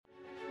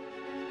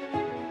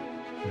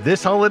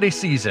This holiday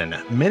season,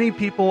 many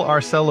people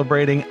are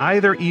celebrating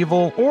either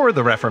evil or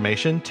the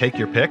Reformation. Take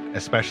your pick,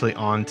 especially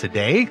on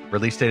today.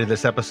 Release date of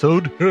this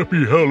episode,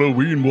 Happy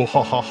Halloween, well,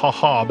 ha ha ha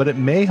ha. But it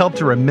may help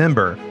to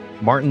remember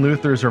Martin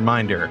Luther's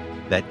reminder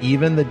that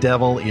even the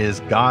devil is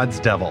God's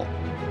devil.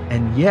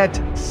 And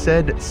yet,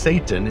 said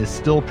Satan is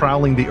still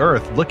prowling the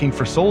earth looking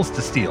for souls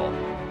to steal.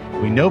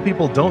 We know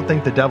people don't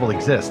think the devil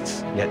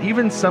exists, yet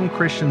even some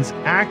Christians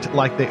act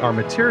like they are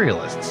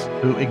materialists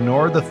who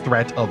ignore the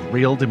threat of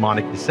real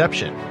demonic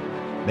deception.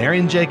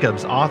 Marian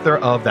Jacobs, author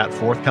of that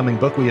forthcoming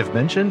book we have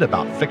mentioned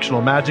about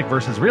fictional magic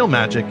versus real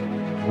magic,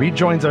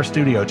 rejoins our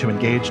studio to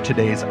engage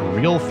today's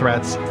real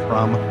threats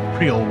from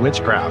real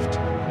witchcraft.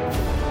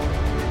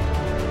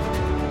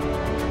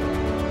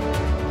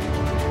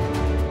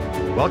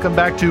 Welcome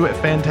back to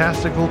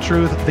Fantastical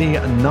Truth, the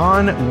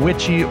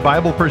non-witchy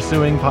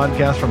Bible-pursuing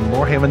podcast from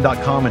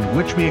lorehaven.com, in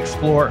which we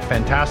explore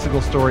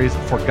fantastical stories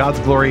for God's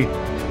glory.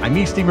 I'm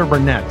E. Stephen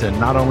Burnett, and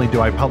not only do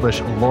I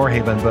publish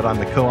Lorehaven, but I'm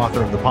the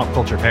co-author of the Pop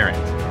Culture Parent.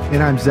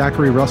 And I'm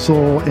Zachary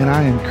Russell, and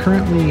I am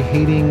currently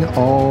hating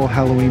all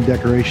Halloween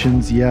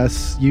decorations.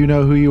 Yes, you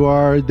know who you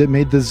are, that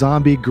made the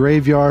zombie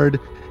graveyard.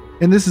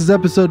 And this is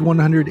episode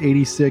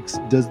 186,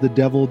 Does the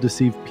Devil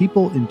Deceive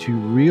People into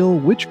Real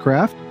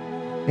Witchcraft?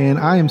 And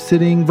I am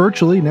sitting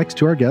virtually next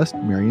to our guest,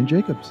 Marian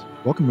Jacobs.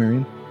 Welcome,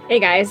 Marian.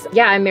 Hey, guys.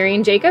 Yeah, I'm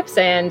Marian Jacobs,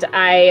 and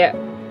I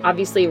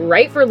obviously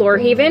write for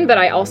Lorehaven, but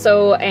I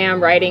also am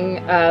writing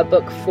a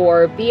book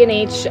for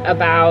B&H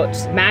about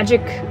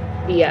magic,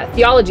 the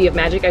theology of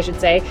magic, I should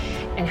say,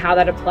 and how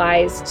that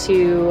applies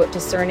to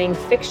discerning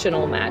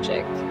fictional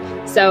magic.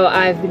 So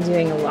I've been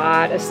doing a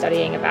lot of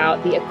studying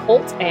about the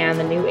occult and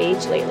the New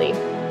Age lately.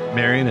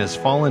 Marian has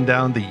fallen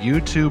down the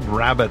YouTube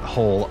rabbit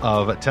hole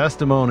of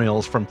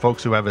testimonials from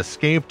folks who have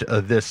escaped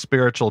this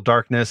spiritual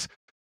darkness.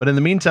 But in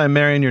the meantime,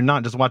 Marian, you're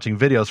not just watching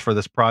videos for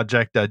this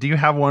project. Do you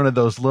have one of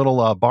those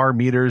little bar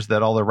meters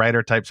that all the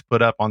writer types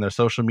put up on their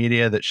social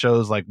media that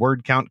shows like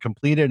word count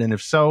completed? And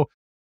if so,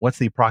 what's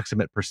the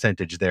approximate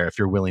percentage there, if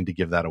you're willing to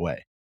give that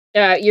away?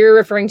 You're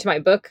referring to my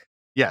book?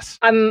 Yes.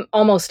 I'm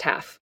almost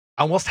half.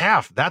 Almost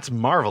half. That's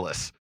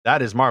marvelous.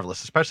 That is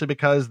marvelous, especially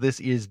because this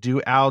is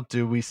due out.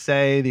 Do we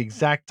say the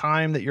exact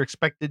time that you're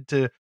expected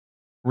to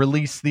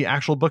release the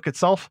actual book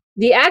itself?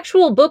 The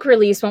actual book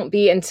release won't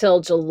be until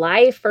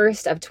July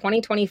 1st of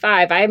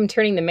 2025. I'm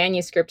turning the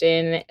manuscript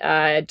in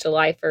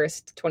July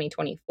 1st,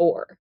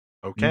 2024.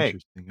 Okay.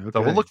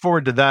 So we'll look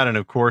forward to that. And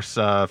of course,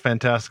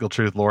 Fantastical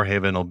Truth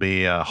Lorehaven will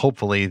be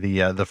hopefully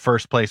the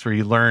first place where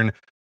you learn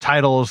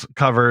titles,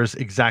 covers,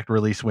 exact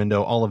release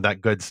window, all of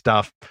that good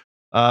stuff.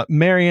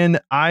 Marian,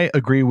 I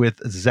agree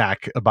with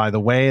Zach, by the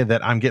way,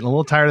 that I'm getting a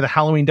little tired of the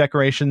Halloween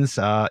decorations.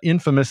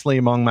 Infamously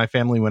among my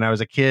family when I was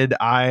a kid,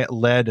 I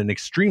led an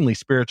extremely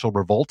spiritual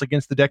revolt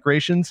against the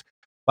decorations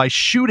by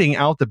shooting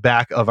out the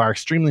back of our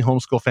extremely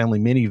homeschool family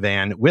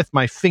minivan with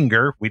my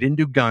finger. We didn't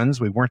do guns.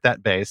 We weren't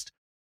that based.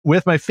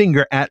 With my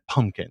finger at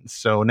pumpkins.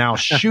 So now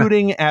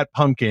shooting at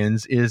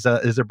pumpkins is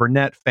a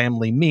Burnett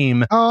family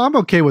meme. Oh, I'm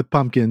okay with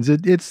pumpkins.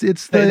 It's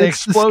the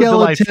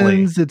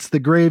skeletons, it's the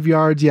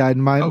graveyards. Yeah,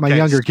 and my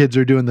younger kids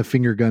are doing the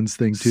finger guns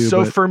thing too.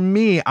 So for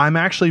me, I'm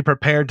actually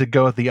prepared to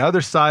go at the other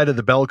side of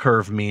the bell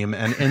curve meme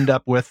and end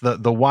up with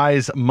the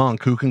wise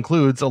monk who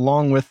concludes,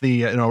 along with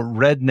the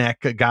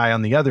redneck guy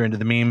on the other end of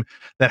the meme,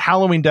 that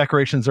Halloween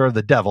decorations are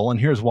the devil. And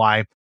here's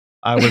why.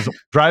 I was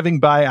driving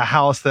by a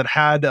house that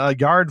had a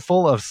yard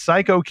full of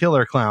psycho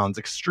killer clowns,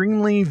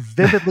 extremely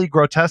vividly,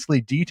 grotesquely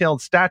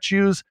detailed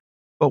statues.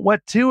 But what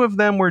two of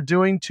them were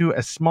doing to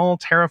a small,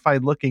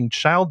 terrified-looking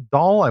child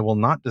doll, I will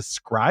not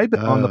describe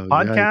on the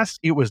podcast.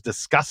 It was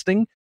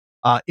disgusting.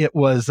 It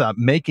was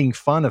making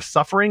fun of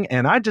suffering.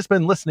 And I'd just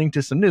been listening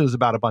to some news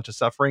about a bunch of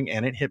suffering,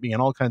 and it hit me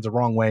in all kinds of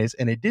wrong ways.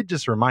 And it did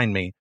just remind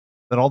me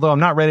that although I'm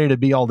not ready to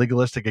be all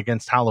legalistic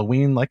against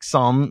Halloween, like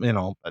some,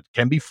 it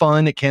can be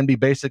fun. It can be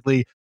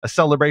basically a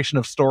celebration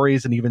of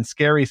stories and even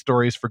scary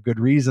stories for good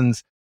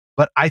reasons.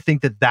 But I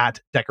think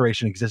that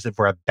decoration existed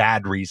for a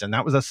bad reason.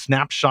 That was a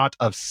snapshot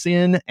of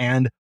sin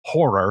and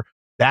horror,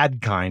 bad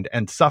kind,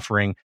 and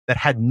suffering that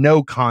had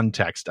no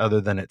context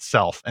other than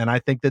itself. And I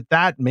think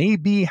that may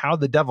be how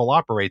the devil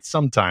operates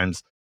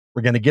sometimes.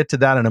 We're going to get to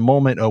that in a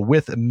moment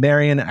with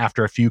Marian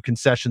after a few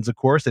concessions, of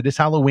course. It is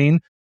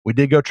Halloween. We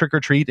did go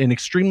trick-or-treat in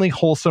extremely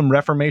wholesome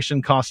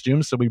Reformation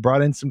costumes, so we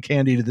brought in some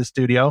candy to the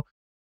studio.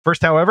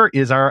 First, however,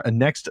 is our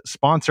next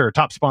sponsor,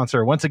 top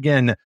sponsor. Once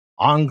again,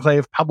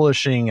 Enclave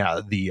Publishing,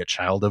 the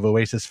child of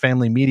Oasis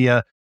Family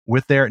Media,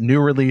 with their new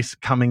release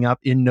coming up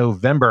in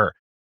November.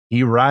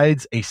 He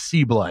rides a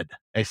sea blood,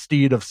 a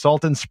steed of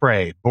salt and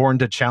spray, born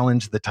to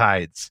challenge the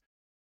tides.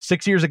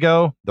 6 years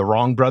ago, the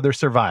wrong brother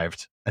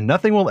survived, and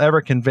nothing will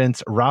ever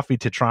convince Rafi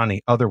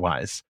Titrani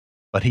otherwise.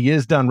 But he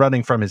is done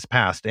running from his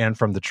past and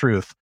from the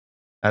truth.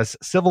 As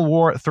civil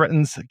war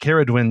threatens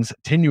Caradwin's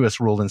tenuous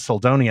rule in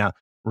Soldonia,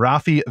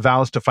 Rafi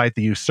vows to fight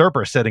the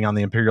usurper sitting on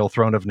the imperial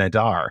throne of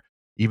Nadar,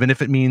 even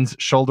if it means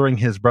shouldering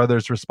his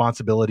brother's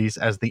responsibilities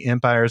as the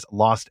empire's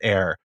lost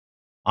heir.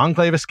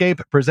 Enclave Escape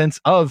presents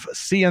Of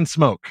Sea and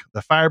Smoke,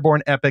 the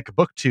Fireborn Epic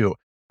Book 2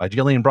 by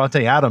Gillian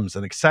Bronte Adams,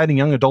 an exciting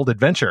young adult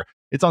adventure.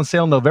 It's on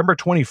sale November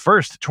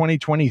 21st,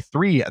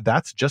 2023.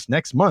 That's just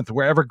next month,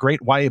 wherever great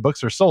YA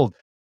books are sold.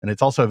 And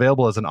it's also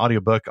available as an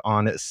audiobook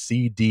on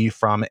CD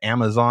from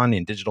Amazon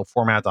in digital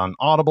format on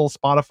Audible,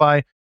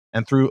 Spotify,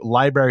 and through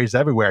libraries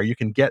everywhere. You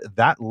can get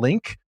that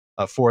link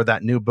for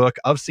that new book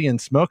of Sea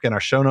and Smoke in our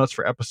show notes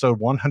for episode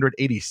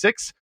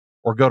 186,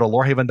 or go to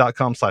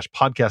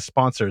lorehaven.com/podcast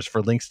sponsors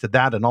for links to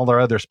that and all our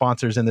other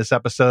sponsors in this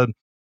episode.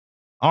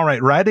 All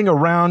right, riding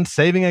around,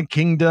 saving a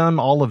kingdom,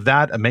 all of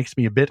that makes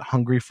me a bit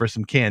hungry for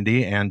some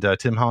candy. And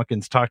Tim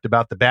Hawkins talked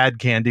about the bad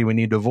candy we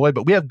need to avoid,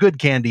 but we have good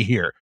candy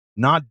here,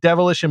 not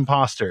devilish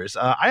imposters.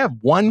 I have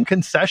one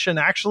concession,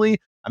 actually.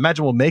 I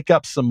imagine we'll make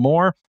up some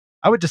more.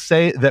 I would just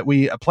say that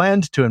we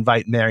planned to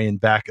invite Marian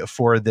back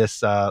for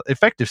this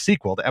effective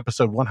sequel to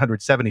episode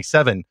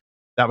 177.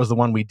 That was the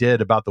one we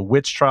did about the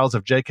Witch Trials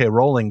of J.K.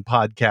 Rowling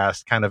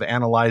podcast, kind of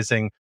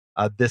analyzing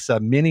this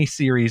mini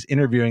series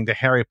interviewing the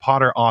Harry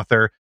Potter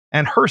author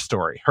and her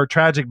story, her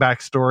tragic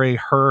backstory,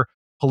 her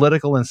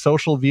political and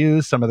social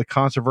views, some of the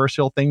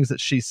controversial things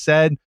that she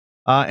said,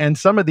 and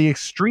some of the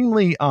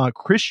extremely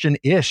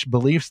Christian-ish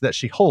beliefs that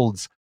she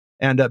holds.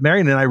 And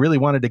Marian and I really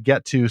wanted to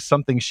get to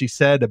something she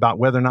said about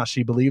whether or not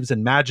she believes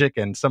in magic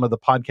and some of the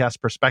podcast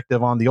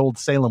perspective on the old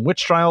Salem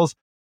witch trials.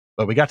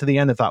 But we got to the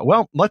end and thought,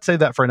 well, let's save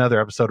that for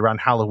another episode around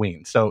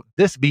Halloween. So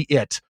this be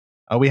it.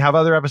 We have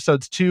other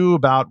episodes too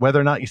about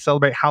whether or not you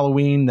celebrate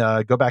Halloween.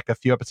 Go back a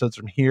few episodes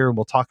from here and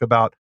we'll talk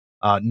about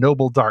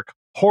noble dark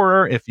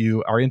horror if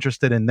you are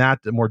interested in that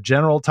more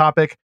general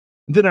topic.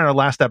 And then in our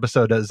last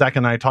episode, Zach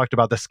and I talked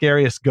about the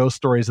scariest ghost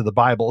stories of the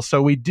Bible.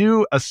 So we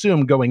do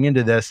assume going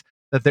into this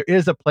that there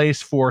is a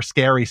place for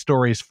scary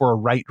stories for a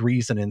right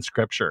reason in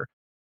Scripture,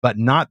 but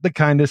not the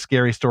kind of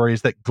scary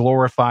stories that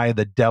glorify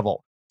the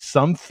devil.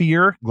 Some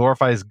fear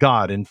glorifies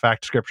God. In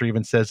fact, Scripture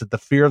even says that the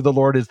fear of the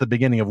Lord is the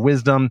beginning of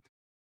wisdom.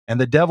 And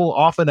the devil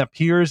often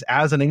appears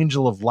as an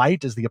angel of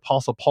light, as the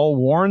Apostle Paul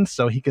warns,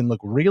 so he can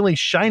look really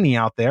shiny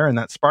out there in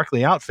that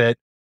sparkly outfit.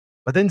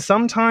 But then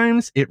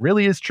sometimes it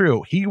really is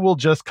true. He will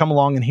just come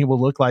along and he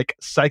will look like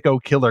psycho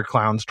killer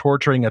clowns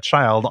torturing a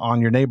child on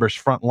your neighbor's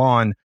front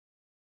lawn.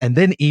 And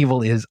then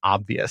evil is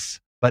obvious.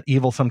 But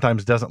evil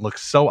sometimes doesn't look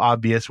so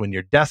obvious when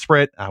you're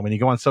desperate, when you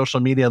go on social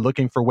media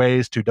looking for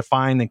ways to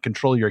define and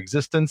control your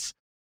existence.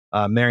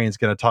 Marian's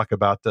going to talk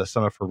about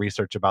some of her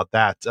research about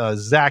that.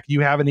 Zach,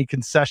 you have any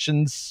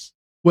concessions?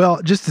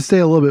 Well, just to say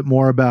a little bit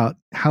more about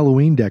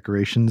Halloween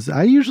decorations,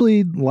 I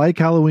usually like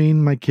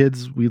Halloween. My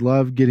kids, we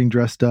love getting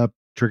dressed up,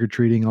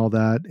 trick-or-treating, all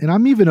that. And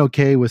I'm even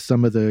okay with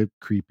some of the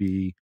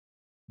creepy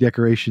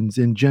decorations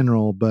in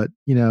general. But,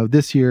 you know,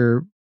 this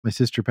year, my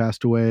sister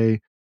passed away.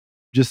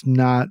 Just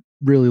not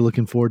really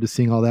looking forward to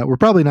seeing all that. We're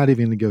probably not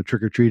even going to go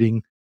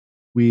trick-or-treating.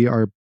 We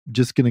are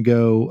just going to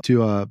go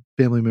to a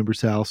family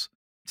member's house.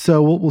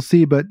 So we'll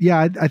see. But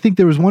yeah, I think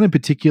there was one in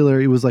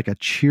particular. It was like a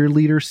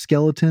cheerleader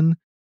skeleton.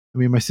 I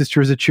mean, my sister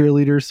is a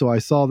cheerleader, so I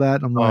saw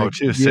that. I'm like,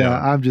 yeah,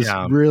 I'm just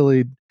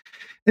really,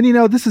 and you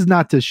know, this is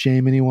not to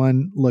shame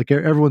anyone. Look,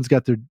 everyone's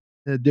got their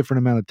different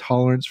amount of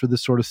tolerance for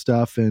this sort of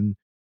stuff. And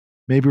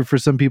maybe for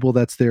some people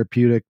that's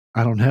therapeutic.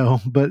 I don't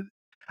know, but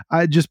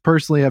I just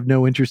personally have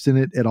no interest in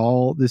it at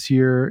all this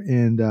year.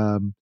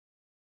 And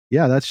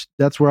yeah,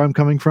 that's where I'm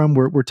coming from.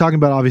 We're talking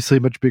about obviously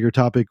a much bigger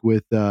topic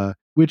with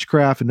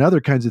witchcraft and other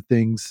kinds of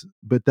things,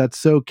 but that's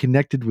so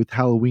connected with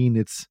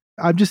Halloween.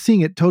 I'm just seeing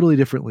it totally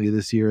differently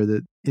this year,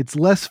 that it's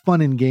less fun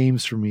in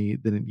games for me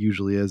than it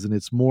usually is. And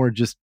it's more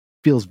just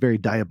feels very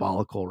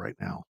diabolical right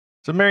now.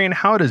 So Marian,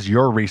 how does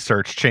your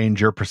research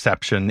change your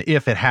perception,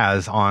 if it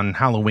has, on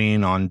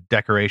Halloween, on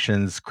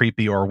decorations,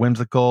 creepy or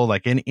whimsical?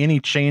 Like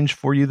any change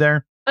for you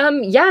there?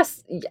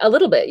 Yes, a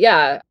little bit.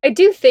 Yeah. I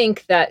do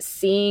think that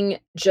seeing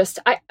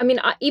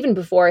even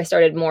before I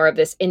started more of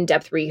this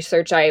in-depth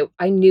research, I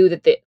knew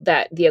that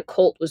the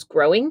occult was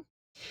growing.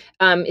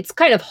 It's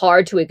kind of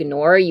hard to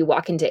ignore. You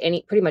walk into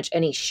pretty much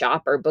any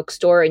shop or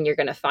bookstore and you're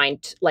going to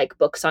find like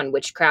books on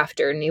witchcraft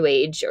or new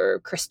age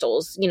or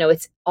crystals. You know,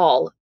 it's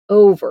all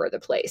over the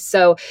place.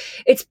 So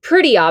it's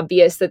pretty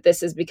obvious that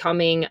this is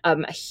becoming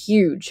a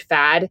huge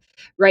fad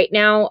right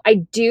now. I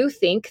do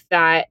think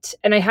that,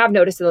 and I have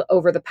noticed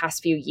over the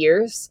past few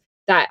years,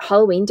 that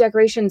Halloween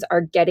decorations are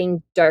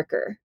getting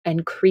darker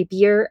and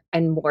creepier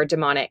and more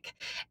demonic.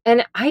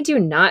 And I do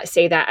not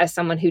say that as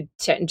someone who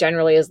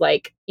generally is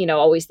like, you know,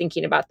 always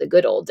thinking about the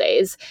good old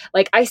days.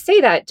 Like, I say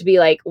that to be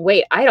like,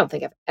 wait, I don't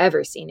think I've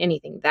ever seen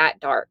anything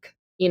that dark.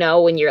 You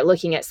know, when you're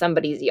looking at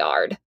somebody's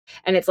yard.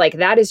 And it's like,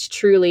 that is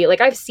truly,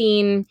 like, I've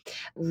seen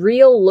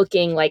real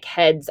looking like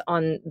heads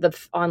on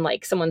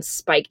like someone's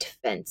spiked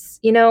fence.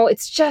 You know,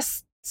 it's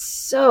just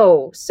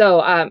so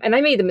and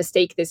I made the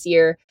mistake this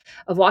year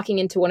of walking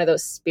into one of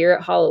those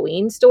Spirit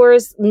Halloween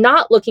stores,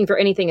 not looking for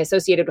anything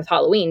associated with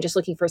Halloween, just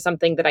looking for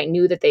something that I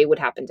knew that they would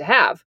happen to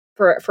have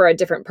for a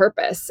different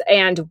purpose.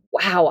 And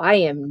wow, I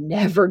am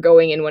never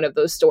going in one of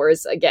those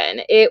stores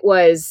again. It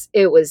was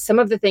some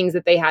of the things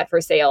that they had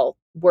for sale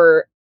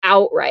were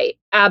outright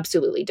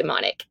absolutely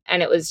demonic,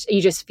 and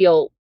you just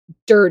feel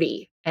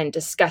dirty and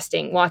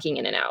disgusting walking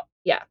in and out.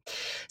 Yeah.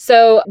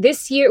 So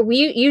this year,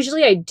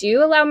 I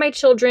do allow my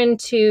children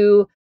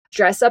to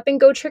dress up and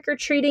go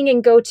trick-or-treating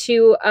and go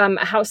to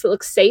a house that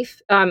looks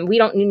safe. We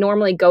don't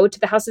normally go to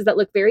the houses that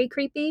look very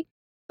creepy,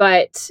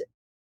 but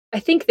I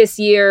think this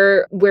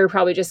year we're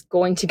probably just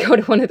going to go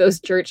to one of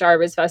those church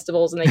harvest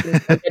festivals and they can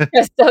get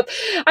dressed up.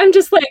 I'm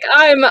just like,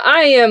 I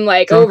am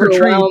like Trunk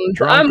overwhelmed.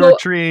 or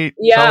treat,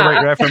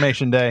 celebrate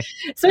Reformation Day.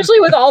 Especially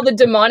with all the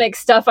demonic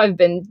stuff I've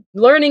been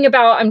learning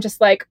about. I'm just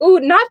like,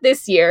 ooh, not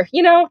this year,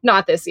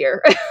 not this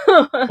year.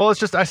 Well, it's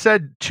just, I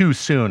said too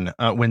soon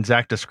when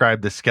Zach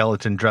described the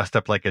skeleton dressed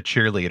up like a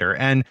cheerleader.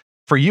 And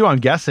for you, I'm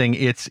guessing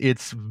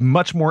it's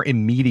much more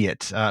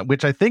immediate,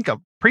 which I think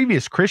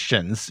previous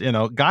Christians,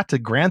 got to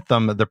grant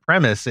them the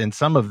premise in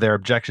some of their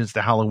objections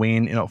to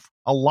Halloween.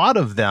 A lot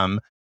of them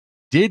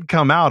did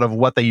come out of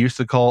what they used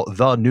to call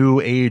the New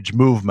Age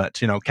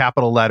movement,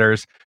 capital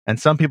letters. And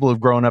some people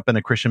who've grown up in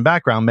a Christian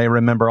background may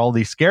remember all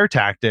these scare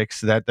tactics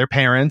that their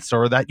parents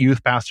or that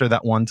youth pastor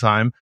that one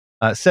time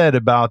said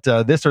about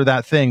this or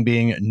that thing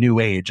being New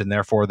Age, and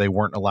therefore they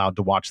weren't allowed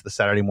to watch the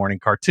Saturday morning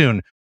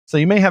cartoon. So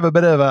you may have a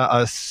bit of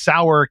a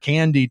sour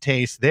candy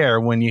taste there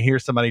when you hear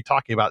somebody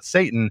talking about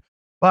Satan,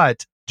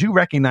 but do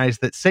recognize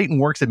that Satan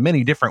works in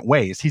many different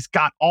ways. He's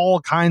got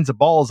all kinds of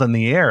balls in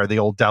the air, the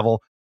old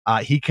devil.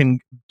 He can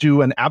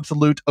do an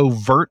absolute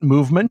overt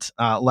movement,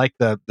 like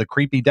the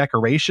creepy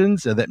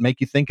decorations that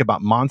make you think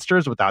about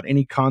monsters without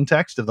any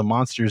context of the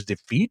monster's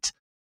defeat.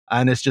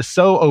 And it's just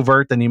so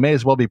overt, then you may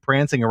as well be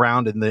prancing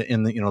around in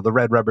the the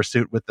red rubber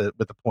suit with the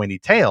pointy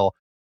tail.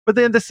 But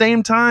then at the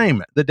same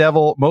time, the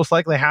devil most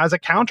likely has a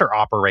counter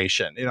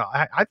operation.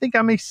 I think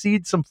I may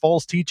seed some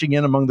false teaching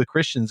in among the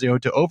Christians, to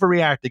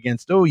overreact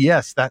against, oh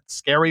yes, that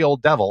scary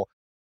old devil.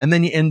 And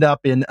then you end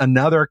up in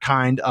another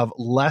kind of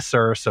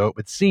lesser, so it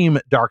would seem,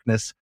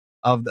 darkness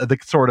of the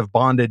sort of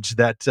bondage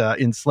that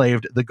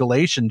enslaved the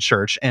Galatian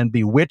church and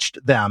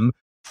bewitched them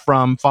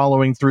from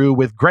following through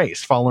with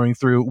grace, following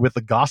through with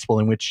the gospel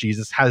in which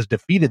Jesus has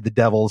defeated the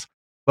devils.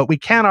 But we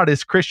cannot,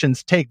 as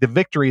Christians, take the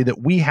victory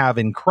that we have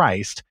in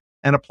Christ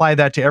and apply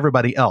that to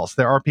everybody else.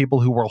 There are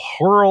people who will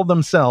hurl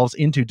themselves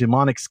into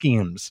demonic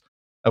schemes,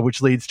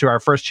 which leads to our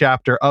first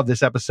chapter of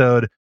this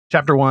episode,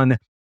 chapter 1.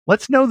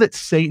 Let's know that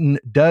Satan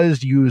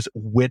does use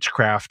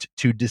witchcraft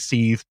to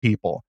deceive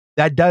people.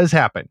 That does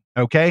happen,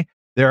 okay?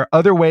 There are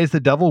other ways the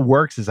devil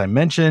works, as I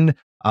mentioned,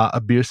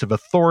 abuse of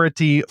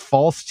authority,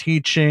 false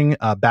teaching,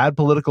 bad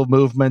political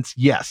movements.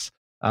 Yes,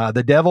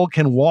 the devil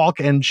can walk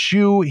and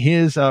chew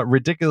his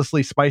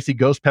ridiculously spicy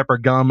ghost pepper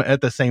gum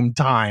at the same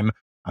time.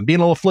 I'm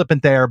being a little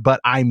flippant there, but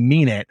I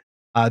mean it.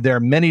 There are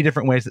many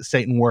different ways that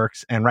Satan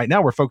works, and right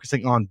now we're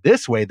focusing on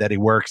this way that he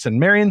works. And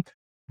Marian,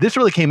 this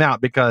really came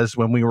out because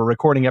when we were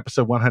recording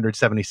episode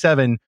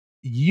 177,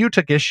 you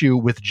took issue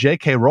with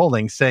J.K.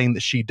 Rowling saying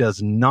that she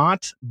does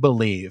not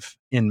believe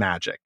in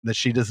magic,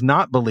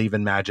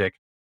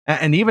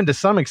 And even to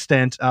some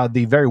extent,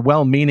 the very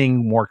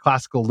well-meaning, more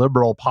classical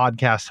liberal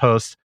podcast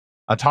host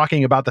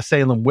talking about the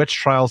Salem witch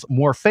trials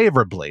more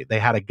favorably. They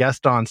had a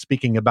guest on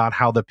speaking about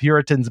how the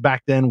Puritans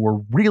back then were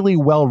really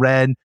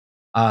well-read,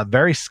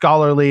 very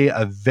scholarly,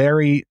 a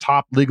very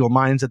top legal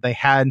minds that they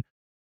had.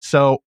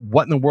 So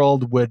what in the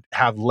world would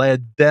have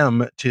led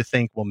them to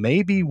think, well,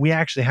 maybe we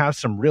actually have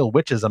some real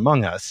witches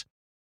among us?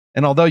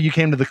 And although you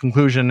came to the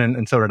conclusion,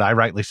 and so did I,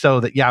 rightly so,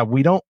 that, yeah,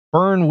 we don't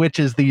burn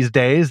witches these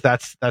days.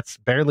 That's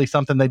barely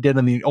something they did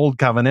in the old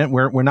covenant.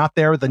 We're not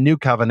there with the new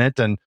covenant.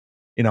 And,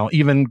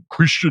 even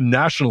Christian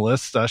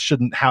nationalists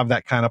shouldn't have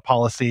that kind of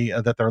policy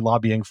that they're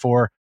lobbying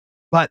for.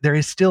 But there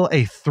is still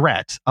a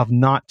threat of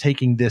not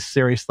taking this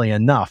seriously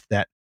enough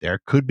that there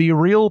could be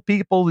real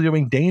people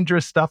doing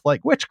dangerous stuff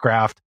like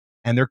witchcraft.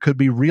 And there could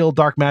be real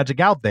dark magic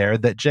out there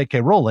that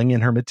J.K. Rowling,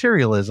 in her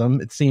materialism,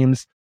 it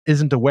seems,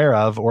 isn't aware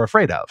of or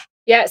afraid of.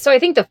 Yeah, so I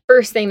think the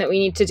first thing that we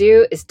need to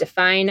do is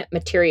define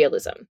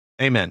materialism.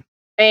 Amen.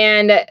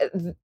 And,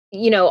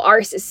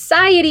 our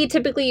society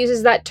typically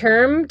uses that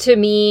term to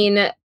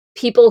mean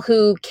people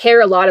who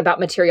care a lot about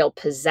material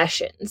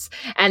possessions.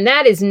 And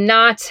that is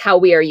not how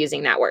we are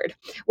using that word.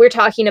 We're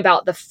talking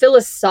about the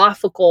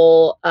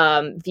philosophical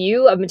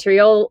view of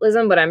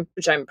materialism,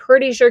 which I'm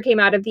pretty sure came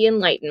out of the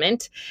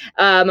Enlightenment,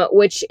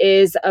 which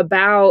is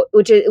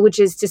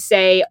to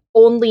say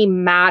only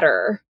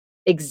matter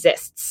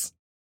exists.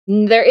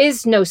 There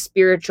is no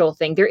spiritual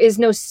thing. There is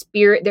no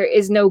spirit. There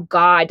is no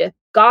God.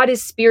 God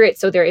is spirit,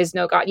 so there is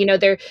no God.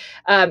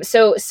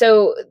 So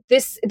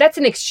that's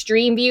an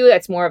extreme view.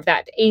 That's more of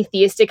that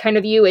atheistic kind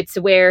of view. It's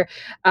where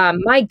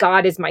my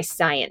God is my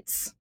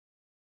science,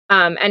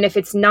 and if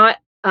it's not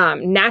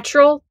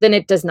natural, then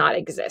it does not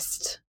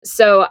exist.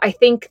 So I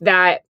think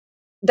that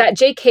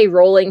J.K.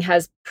 Rowling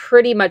has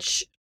pretty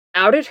much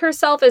outed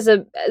herself as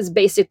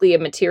basically a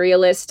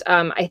materialist.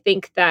 I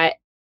think that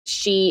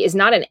she is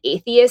not an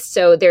atheist,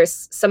 so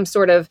there's some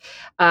sort of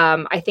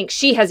I think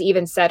she has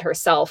even said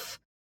herself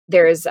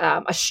there's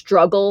a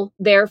struggle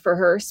there for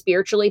her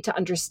spiritually to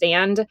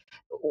understand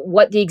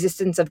what the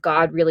existence of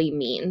God really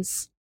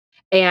means.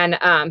 And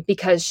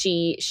because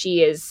she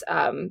is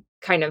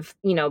kind of,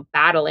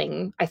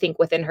 battling, I think,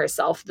 within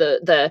herself,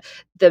 the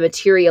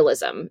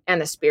materialism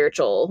and the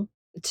spiritual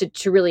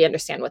to really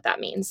understand what that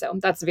means. So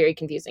that's a very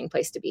confusing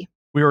place to be.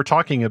 We were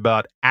talking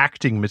about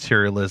acting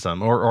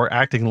materialism or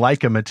acting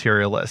like a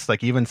materialist,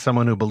 like even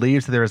someone who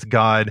believes there's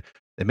God,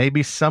 that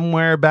maybe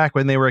somewhere back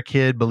when they were a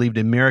kid believed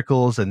in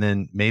miracles. And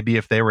then maybe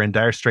if they were in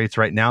dire straits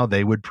right now,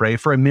 they would pray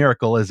for a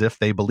miracle as if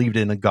they believed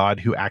in a God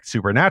who acts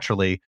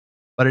supernaturally.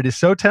 But it is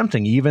so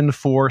tempting, even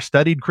for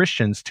studied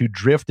Christians, to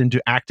drift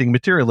into acting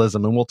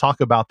materialism. And we'll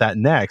talk about that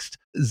next.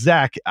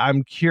 Zach,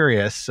 I'm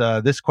curious.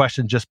 This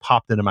question just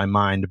popped into my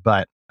mind.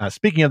 But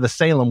speaking of the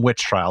Salem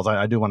witch trials,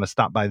 I do want to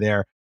stop by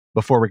there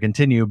before we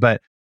continue.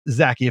 But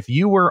Zach, if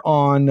you were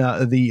on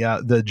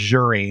the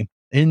jury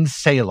in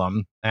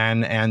Salem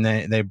and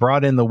they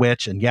brought in the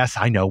witch, and yes,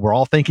 I know we're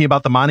all thinking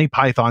about the Monty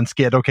Python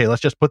skit. Okay,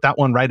 let's just put that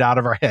one right out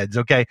of our heads.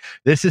 Okay,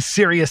 this is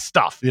serious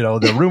stuff.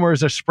 The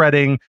rumors are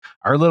spreading.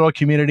 Our little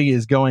community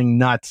is going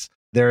nuts.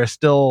 There are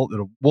still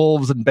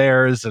wolves and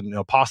bears and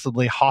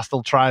possibly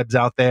hostile tribes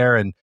out there.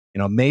 And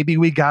maybe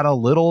we got a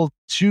little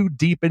too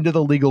deep into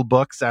the legal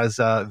books as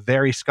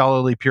very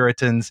scholarly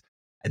Puritans.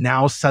 And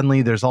now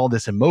suddenly there's all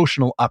this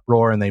emotional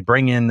uproar, and they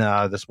bring in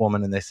this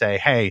woman and they say,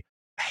 hey,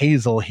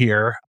 Hazel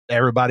here,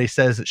 everybody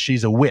says that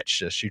she's a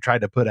witch. She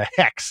tried to put a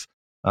hex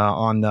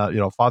on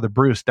Father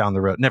Bruce down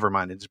the road. Never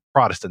mind, it's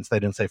Protestants. They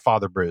didn't say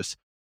Father Bruce.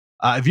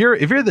 If you're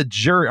the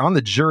jury on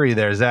the jury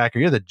there, Zach, or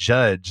you're the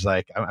judge,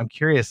 like I'm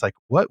curious, like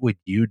what would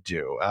you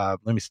do?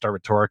 Let me start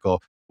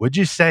rhetorical. Would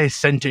you say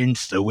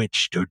sentence the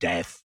witch to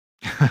death?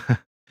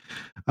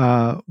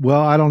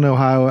 Well, I don't know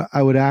how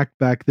I would act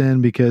back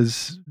then,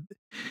 because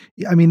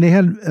I mean, they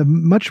had a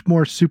much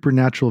more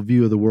supernatural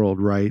view of the world,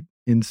 right?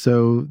 And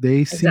so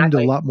they seemed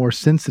a lot more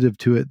sensitive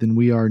to it than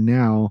we are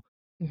now.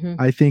 Mm-hmm.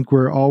 I think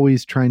we're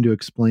always trying to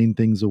explain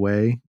things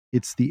away.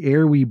 It's the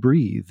air we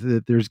breathe,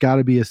 that there's got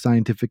to be a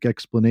scientific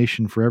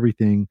explanation for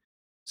everything.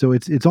 So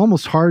it's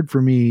almost hard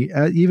for me,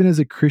 even as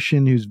a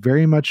Christian who's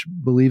very much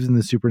believes in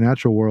the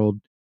supernatural world,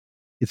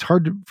 it's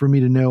hard for me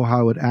to know how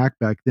I would act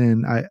back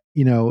then.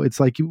 It's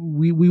like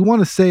we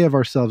want to say of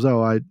ourselves,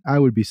 oh, I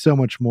would be so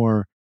much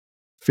more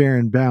fair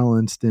and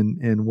balanced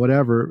and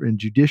whatever and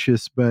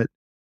judicious. But,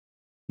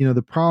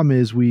 the problem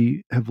is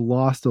we have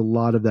lost a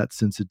lot of that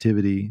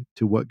sensitivity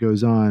to what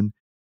goes on.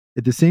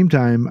 At the same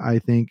time, I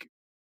think,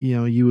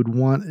 you would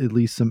want at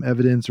least some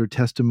evidence or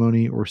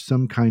testimony or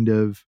some kind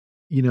of,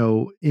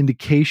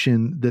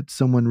 indication that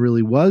someone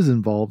really was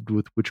involved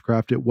with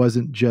witchcraft. It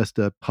wasn't just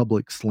a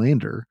public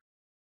slander,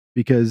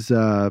 because,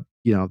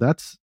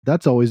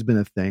 that's always been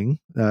a thing.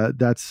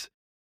 That's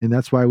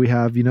why we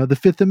have, the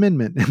Fifth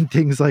Amendment and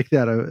things like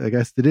that. I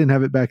guess they didn't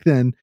have it back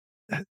then.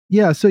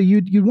 Yeah, so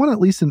you'd want at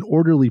least an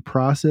orderly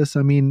process.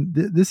 I mean,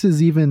 this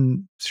is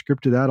even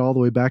scripted out all the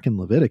way back in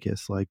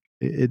Leviticus. Like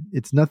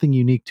it's nothing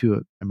unique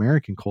to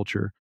American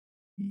culture.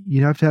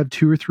 You have to have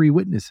 2 or 3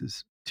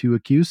 witnesses to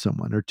accuse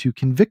someone, or to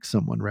convict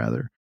someone,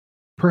 rather.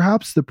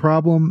 Perhaps the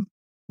problem,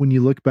 when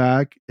you look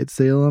back at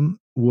Salem,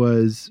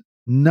 was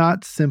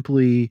not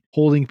simply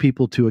holding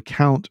people to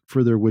account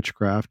for their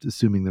witchcraft,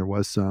 assuming there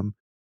was some,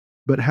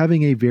 but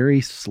having a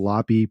very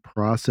sloppy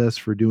process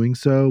for doing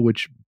so,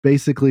 which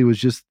basically was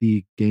just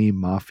the game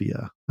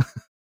mafia.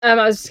 I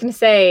was just going to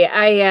say,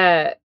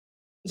 I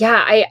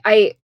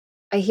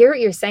hear what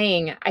you're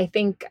saying. I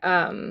think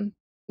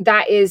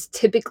that is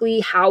typically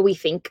how we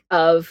think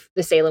of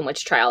the Salem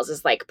witch trials,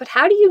 is like, but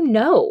how do you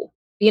know?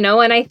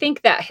 And I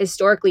think that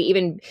historically,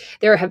 even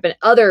there have been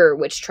other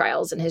witch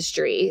trials in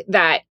history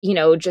that,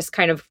 just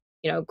kind of,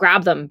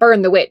 grab them,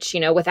 burn the witch,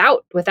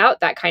 without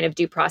that kind of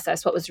due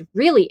process. What was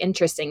really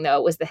interesting,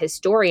 though, was the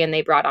historian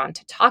they brought on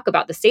to talk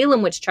about the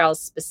Salem witch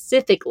trials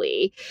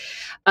specifically,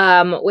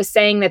 was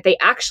saying that they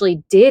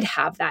actually did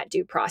have that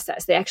due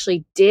process. They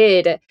actually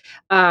did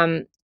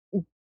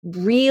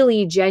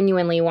really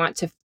genuinely want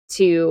to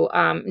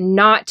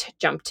not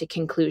jump to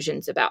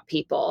conclusions about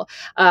people.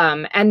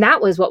 And that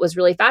was what was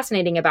really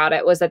fascinating about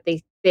it, was that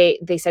they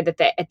said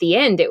that at the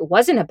end, it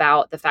wasn't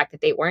about the fact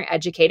that they weren't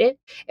educated.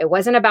 It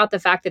wasn't about the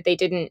fact that they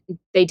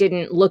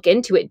didn't look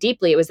into it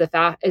deeply. It was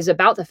about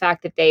the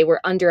fact that they were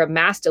under a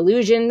mass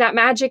delusion that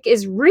magic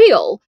is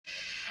real.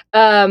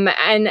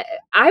 And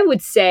I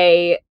would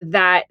say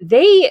that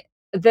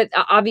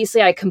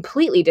obviously I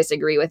completely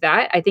disagree with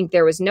that. I think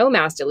there was no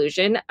mass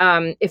delusion.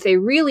 If they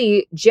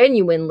really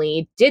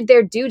genuinely did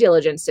their due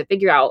diligence to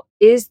figure out,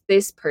 is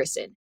this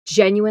person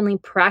genuinely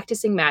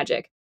practicing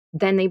magic,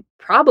 then they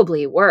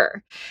probably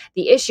were.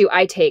 The issue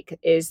I take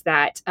is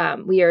that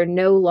we are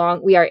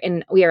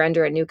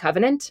under a new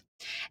covenant.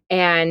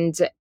 And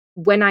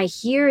when I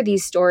hear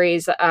these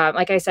stories,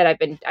 like I said,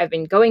 I've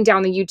been going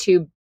down the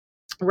YouTube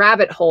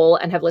rabbit hole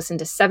and have listened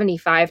to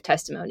 75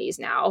 testimonies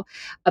now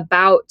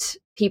about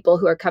people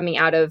who are coming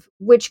out of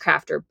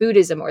witchcraft or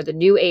Buddhism or the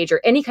New Age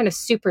or any kind of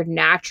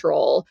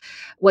supernatural,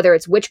 whether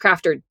it's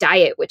witchcraft or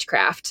diet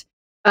witchcraft.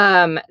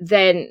 Then,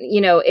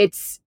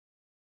 it's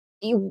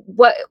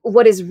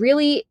what is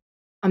really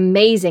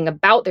amazing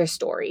about their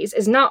stories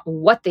is not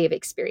what they've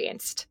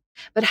experienced,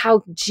 but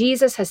how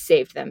Jesus has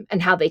saved them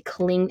and how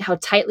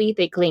tightly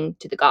they cling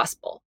to the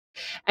gospel.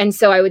 And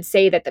so I would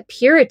say that the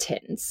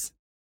Puritans,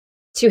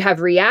 to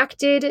have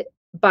reacted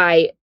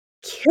by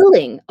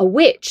killing a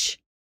witch,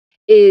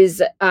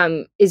 is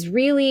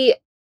really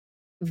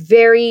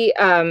very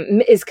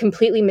is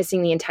completely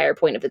missing the entire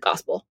point of the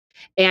gospel,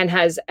 and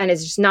is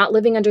just not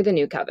living under the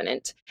new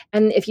covenant.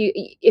 And if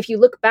you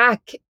look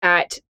back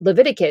at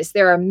Leviticus,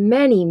 there are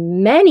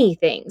many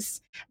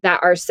things that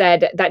are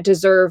said that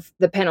deserve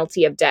the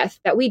penalty of death,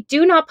 that we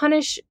do not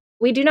punish.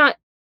 We do not,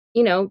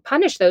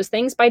 punish those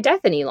things by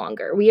death any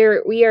longer. We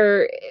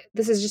are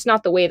this is just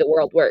not the way the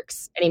world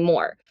works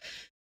anymore.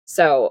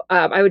 So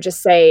I would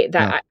just say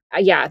that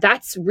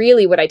that's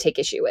really what I take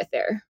issue with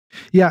there.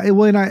 Yeah,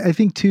 well, and I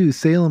think too,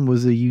 Salem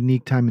was a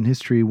unique time in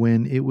history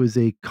when it was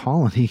a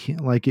colony,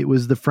 like it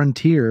was the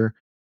frontier.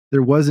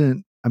 There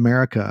wasn't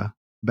America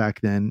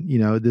back then.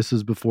 This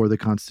was before the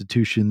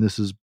Constitution. This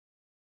is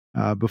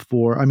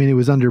before. I mean, it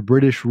was under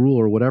British rule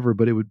or whatever,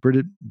 but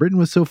Britain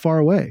was so far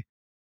away,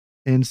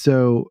 and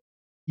so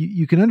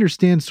you can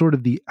understand sort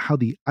of how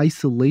the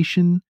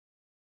isolation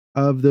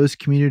of those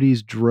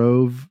communities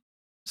drove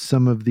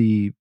some of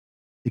the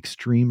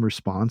extreme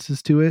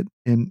responses to it,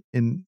 and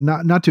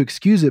not to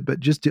excuse it, but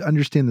just to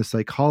understand the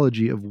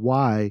psychology of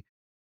why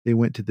they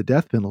went to the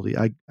death penalty.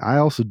 I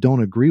also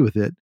don't agree with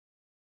it,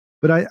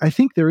 but I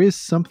think there is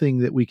something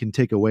that we can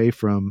take away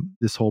from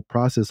this whole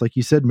process. Like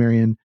you said,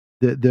 Marian,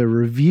 the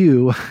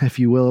review, if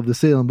you will, of the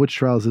Salem witch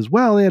trials is,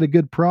 well, they had a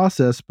good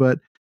process, but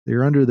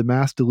they're under the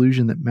mass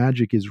delusion that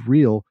magic is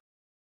real.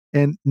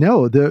 And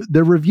no,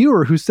 the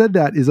reviewer who said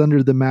that is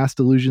under the mass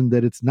delusion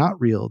that it's not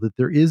real, that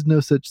there is no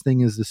such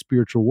thing as the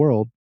spiritual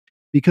world,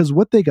 because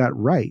what they got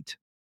right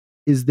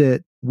is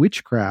that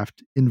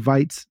witchcraft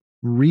invites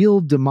real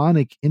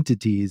demonic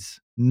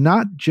entities,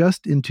 not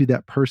just into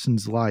that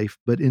person's life,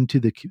 but into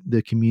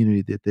the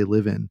community that they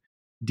live in.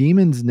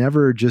 Demons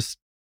never just,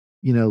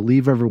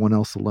 leave everyone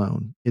else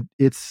alone.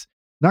 It's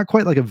not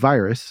quite like a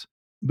virus,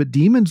 but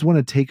demons want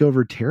to take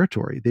over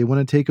territory. They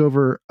want to take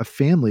over a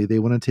family. They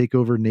want to take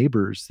over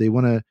neighbors. They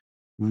want to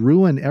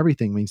ruin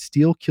everything. I mean,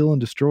 steal, kill, and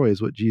destroy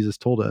is what Jesus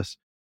told us.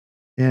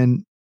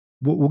 And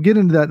we'll get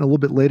into that in a little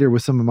bit later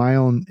with some of my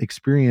own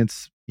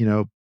experience,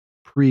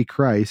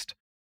 pre-Christ.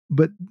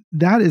 But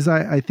that is,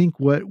 I think,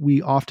 what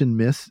we often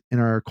miss in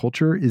our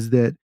culture is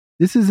that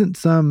this isn't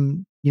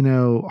some,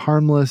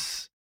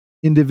 harmless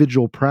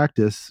individual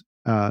practice.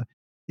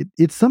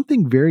 It's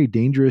something very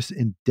dangerous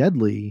and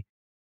deadly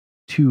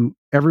to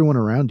everyone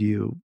around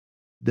you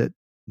that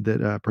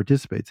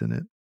participates in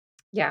it.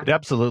 Yeah, It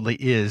absolutely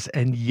is.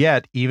 And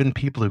yet, even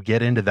people who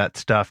get into that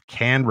stuff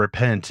can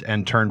repent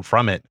and turn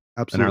from it.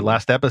 Absolutely. In our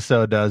last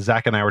episode,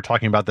 Zach and I were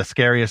talking about the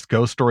scariest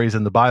ghost stories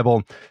in the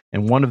Bible.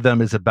 And one of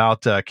them is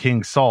about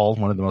King Saul,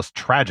 one of the most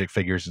tragic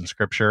figures in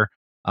Scripture,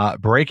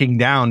 breaking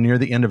down near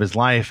the end of his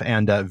life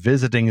and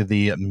visiting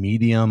the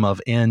medium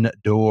of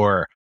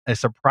Endor, a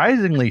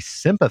surprisingly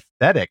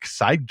sympathetic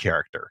side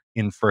character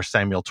in 1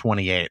 Samuel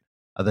 28.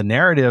 The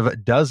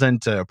narrative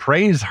doesn't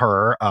praise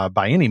her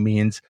by any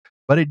means,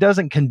 but it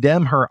doesn't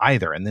condemn her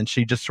either. And then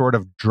she just sort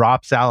of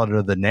drops out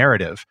of the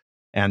narrative.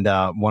 And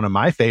one of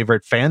my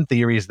favorite fan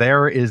theories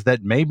there is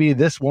that maybe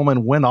this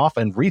woman went off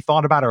and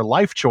rethought about her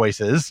life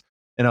choices.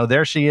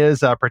 There she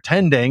is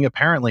pretending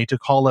apparently to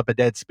call up a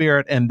dead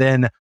spirit. And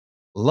then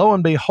lo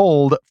and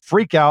behold,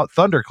 freak out,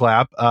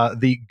 thunderclap,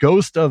 the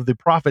ghost of the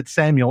prophet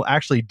Samuel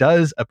actually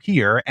does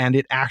appear, and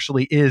it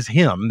actually is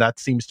him. That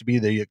seems to be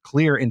the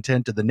clear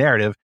intent of the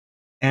narrative.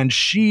 And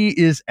she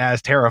is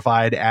as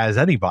terrified as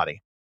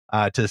anybody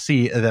to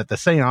see that the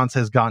seance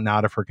has gotten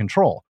out of her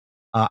control.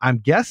 I'm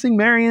guessing,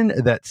 Marian,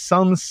 that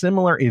some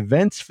similar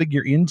events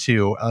figure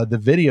into the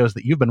videos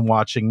that you've been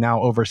watching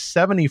now. Over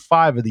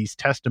 75 of these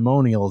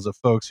testimonials of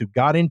folks who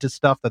got into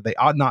stuff that they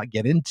ought not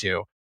get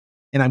into.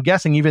 And I'm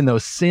guessing even though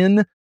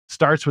sin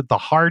starts with the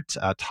heart,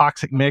 a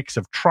toxic mix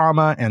of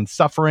trauma and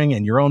suffering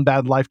and your own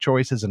bad life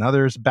choices and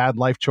others' bad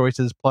life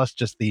choices, plus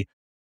just the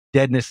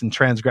deadness and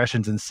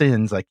transgressions and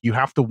sins, like you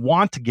have to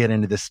want to get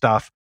into this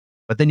stuff.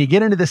 But then you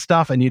get into this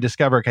stuff and you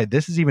discover, okay,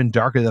 this is even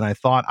darker than I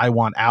thought. I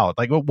want out.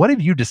 Like, what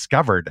have you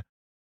discovered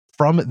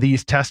from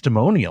these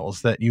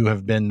testimonials that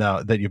you've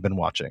been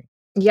watching?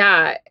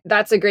 Yeah,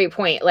 that's a great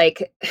point.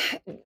 Like,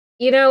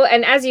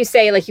 and as you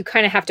say, like, you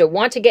kind of have to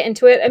want to get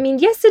into it. I mean,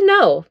 yes and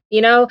no.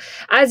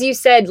 As you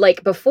said,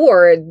 like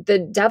before, the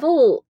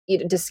devil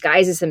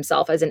disguises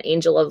himself as an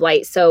angel of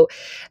light. So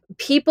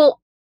people,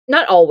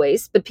 not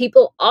always, but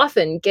people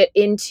often get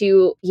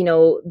into,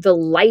 the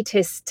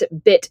lightest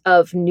bit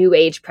of new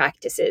age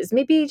practices,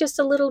 maybe just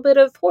a little bit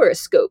of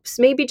horoscopes,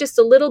 maybe just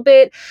a little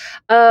bit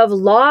of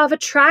law of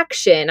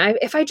attraction.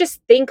 If I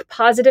just think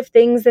positive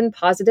things, then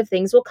positive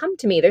things will come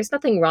to me. There's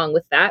nothing wrong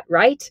with that,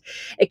 right?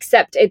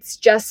 Except it's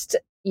just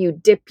you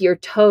dip your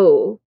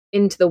toe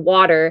into the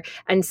water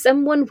and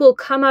someone will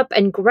come up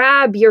and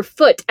grab your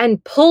foot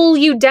and pull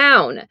you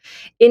down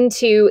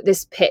into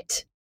this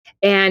pit.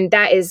 And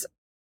that is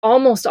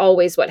almost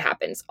always what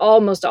happens.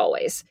 Almost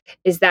always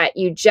is that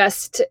you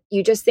just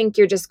think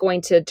you're just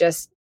going to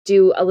just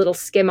do a little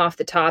skim off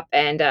the top,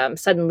 and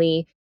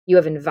suddenly you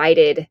have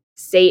invited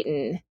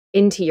Satan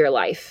into your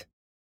life.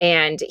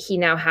 and he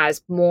now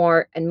has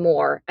more and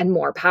more and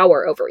more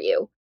power over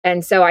you.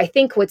 And so I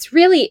think what's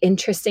really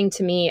interesting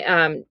to me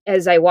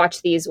as I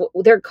watch these,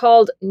 they're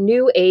called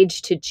New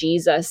Age to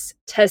Jesus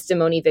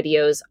testimony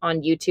videos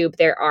on YouTube.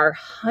 There are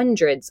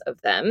hundreds of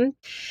them.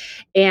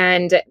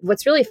 And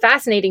what's really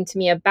fascinating to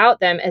me about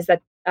them is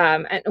that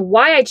and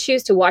why I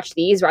choose to watch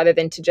these rather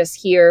than to just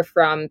hear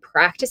from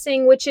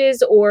practicing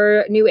witches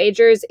or New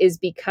Agers is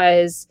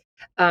because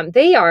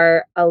they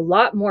are a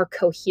lot more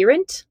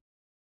coherent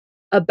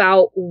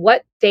about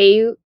why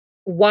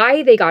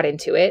they got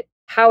into it,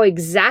 how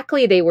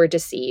exactly they were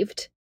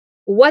deceived,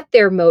 what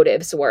their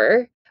motives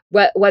were,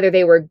 whether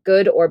they were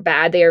good or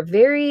bad. They are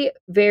very,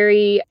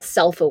 very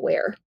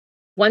self-aware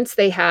once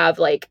they have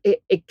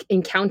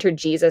encountered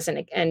Jesus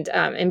and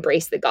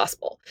embraced the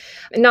gospel.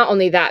 And not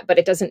only that, but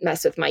it doesn't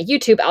mess with my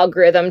YouTube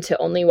algorithm to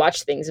only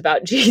watch things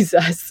about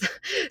Jesus.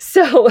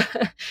 So,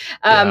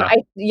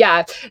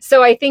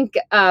 So I think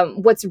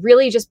what's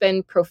really just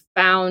been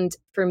profound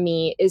for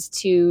me is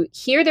to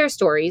hear their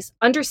stories,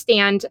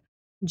 understand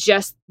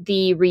just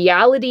the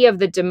reality of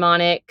the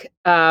demonic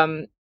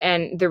and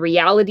the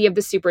reality of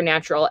the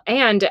supernatural.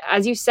 And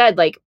as you said,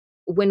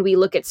 when we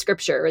look at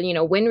scripture,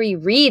 when we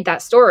read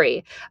that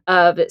story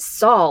of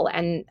Saul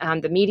and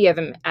the media of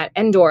him at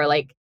Endor,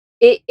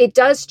 it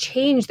does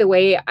change the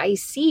way I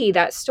see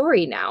that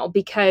story now,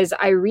 because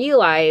I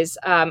realize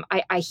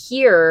I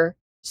hear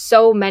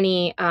so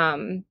many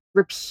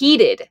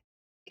repeated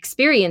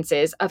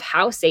experiences of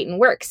how Satan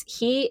works.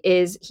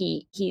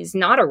 He's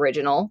not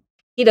original.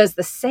 He does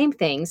the same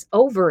things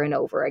over and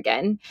over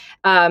again.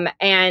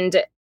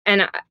 And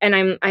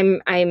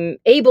I'm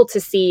able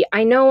to see,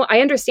 I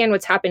understand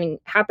what's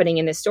happening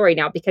in this story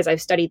now because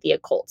I've studied the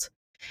occult.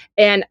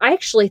 And I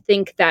actually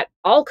think that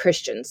all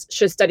Christians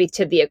should study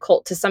to the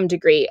occult to some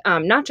degree,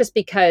 not just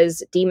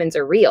because demons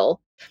are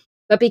real,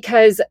 but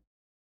because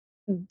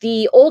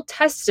the Old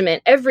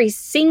Testament, every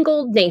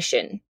single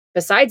nation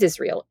besides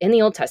Israel in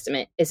the Old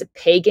Testament is a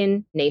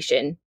pagan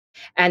nation,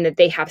 and that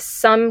they have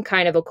some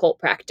kind of occult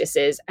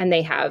practices, and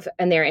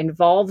they're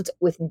involved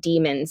with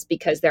demons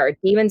because there are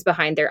demons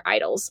behind their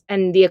idols.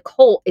 And the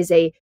occult is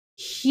a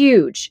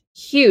huge,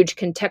 huge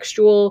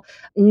contextual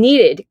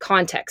needed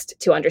context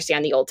to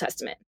understand the Old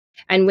Testament.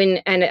 And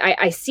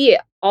I see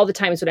it all the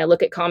times when I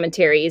look at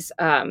commentaries,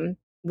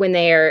 when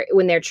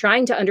they're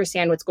trying to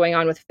understand what's going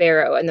on with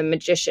Pharaoh and the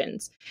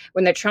magicians,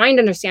 when they're trying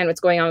to understand what's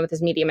going on with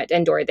his medium at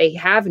Endor, they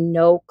have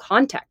no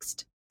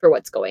context for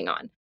what's going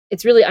on.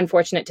 It's really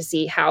unfortunate to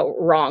see how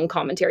wrong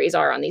commentaries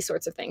are on these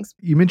sorts of things.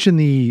 You mentioned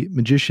the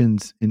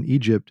magicians in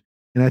Egypt,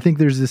 and I think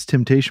there's this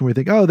temptation where you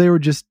think, oh, they were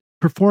just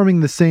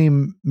performing the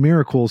same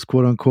miracles,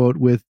 quote unquote,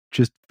 with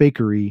just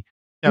fakery.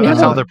 Yeah,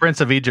 that's how the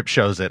Prince of Egypt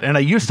shows it. And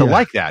I used to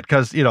like that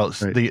because,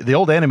 Right. the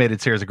old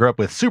animated series I grew up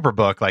with,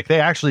 Superbook, they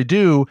actually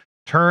do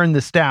turn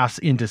the staffs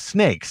into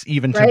snakes,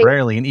 even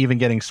temporarily, and even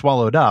getting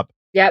swallowed up.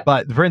 Yep.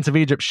 But the Prince of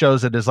Egypt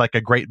shows it as like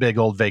a great big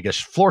old Vegas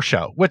floor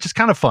show, which is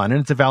kind of fun and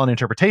it's a valid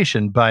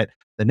interpretation. But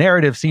the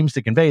narrative seems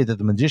to convey that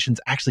the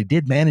magicians actually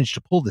did manage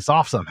to pull this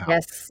off somehow.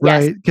 Yes.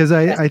 Right. Because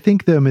I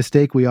think the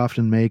mistake we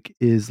often make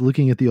is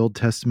looking at the Old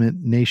Testament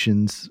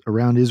nations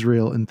around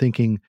Israel and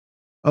thinking,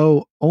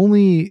 oh,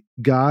 only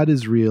God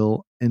is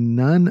real and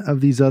none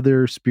of these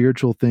other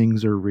spiritual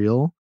things are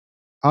real.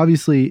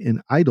 Obviously,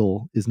 an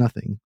idol is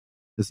nothing.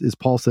 As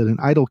Paul said, an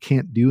idol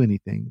can't do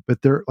anything.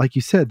 But there, like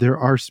you said, there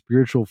are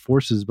spiritual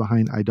forces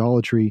behind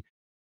idolatry.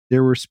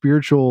 There were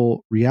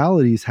spiritual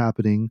realities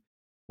happening.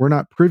 We're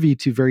not privy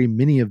to very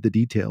many of the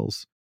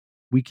details.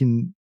 We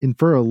can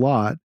infer a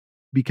lot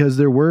because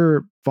there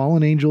were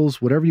fallen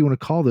angels, whatever you want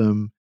to call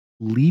them,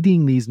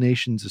 leading these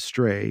nations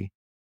astray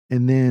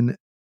and then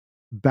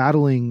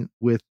battling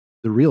with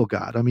the real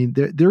God. I mean,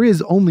 there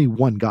is only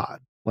one God.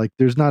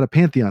 There's not a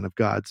pantheon of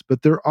gods,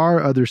 but there are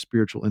other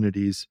spiritual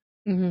entities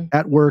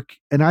at work.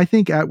 And I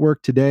think at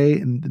work today,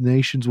 and the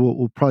nations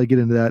we'll probably get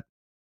into that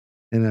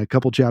in a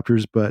couple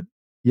chapters, but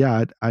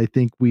yeah, I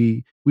think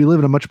we live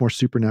in a much more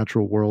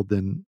supernatural world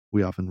than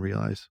we often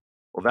realize.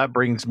 Well, that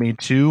brings me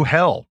to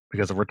hell,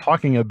 because if we're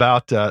talking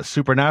about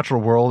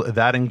supernatural world,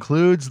 that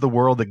includes the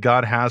world that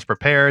God has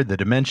prepared, the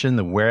dimension,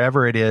 the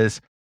wherever it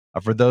is,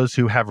 for those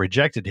who have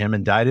rejected him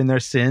and died in their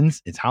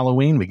sins. It's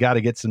Halloween. We got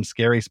to get some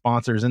scary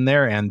sponsors in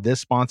there. And this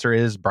sponsor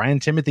is Brian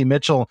Timothy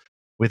Mitchell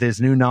with his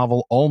new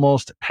novel,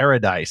 Almost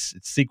Paradise.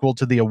 It's sequel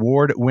to the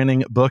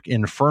award-winning book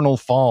Infernal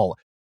Fall.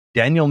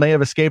 Daniel may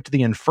have escaped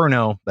the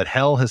inferno, but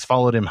hell has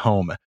followed him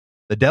home.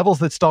 The devils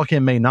that stalk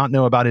him may not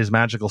know about his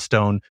magical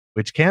stone,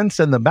 which can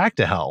send them back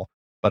to hell.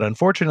 But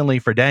unfortunately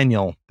for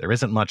Daniel, there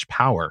isn't much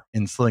power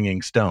in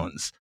slinging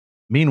stones.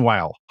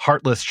 Meanwhile,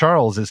 heartless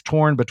Charles is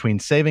torn between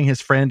saving his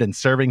friend and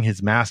serving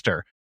his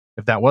master.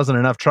 If that wasn't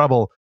enough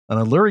trouble, an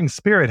alluring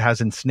spirit has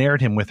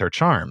ensnared him with her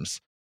charms.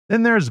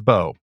 Then there's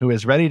Beau, who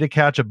is ready to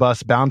catch a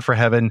bus bound for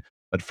heaven,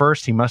 but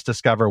first he must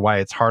discover why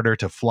it's harder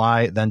to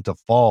fly than to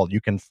fall. You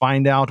can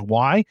find out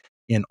why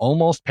in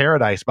Almost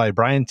Paradise by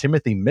Brian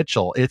Timothy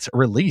Mitchell. It's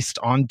released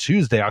on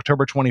Tuesday,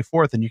 October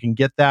 24th, and you can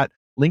get that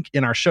link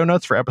in our show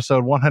notes for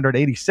episode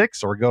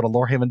 186, or go to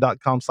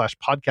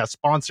lorehaven.com/podcast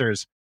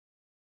sponsors.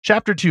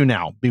 Chapter 2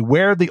 now.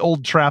 Beware the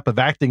old trap of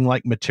acting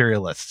like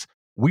materialists.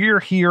 We're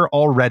here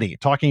already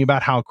talking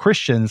about how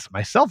Christians,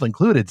 myself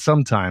included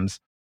sometimes,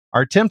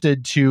 are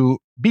tempted to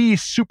be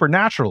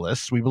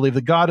supernaturalists. We believe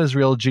that God is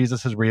real,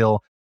 Jesus is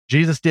real,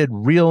 Jesus did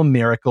real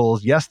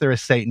miracles. Yes, there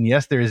is Satan.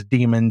 Yes, there is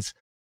demons.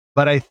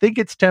 But I think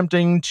it's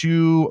tempting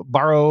to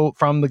borrow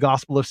from the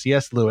Gospel of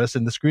C.S. Lewis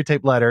in the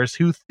Screwtape Letters,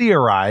 who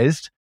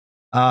theorized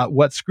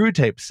what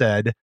Screwtape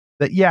said,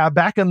 that, yeah,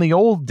 back in the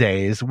old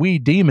days, we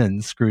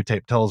demons,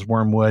 Screwtape tells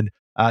Wormwood,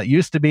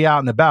 used to be out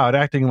and about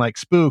acting like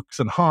spooks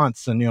and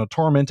haunts and,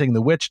 tormenting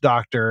the witch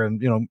doctor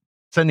and,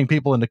 sending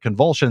people into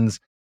convulsions.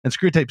 And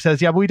Screwtape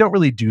says, yeah, but we don't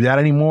really do that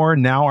anymore.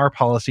 Now our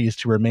policy is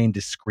to remain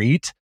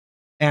discreet.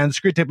 And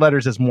Screwtape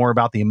Letters is more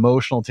about the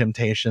emotional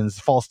temptations,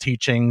 false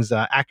teachings,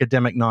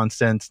 academic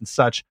nonsense and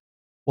such.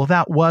 Well,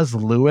 that was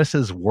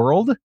Lewis's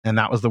world, and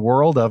that was the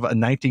world of a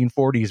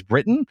 1940s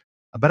Britain.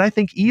 But I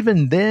think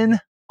even then,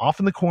 off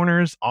in the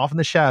corners, off in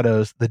the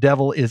shadows, the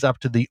devil is up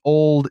to the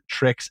old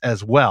tricks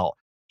as well.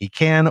 He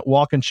can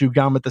walk and chew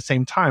gum at the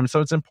same time.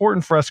 So it's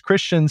important for us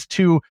Christians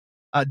to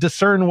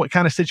discern what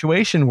kind of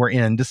situation we're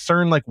in,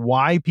 discern like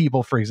why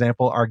people, for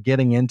example, are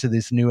getting into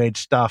this new age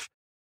stuff.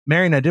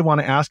 Marian, I did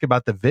want to ask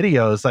about the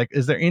videos. Like,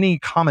 is there any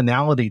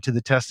commonality to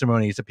the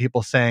testimonies of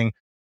people saying,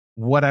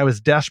 what I was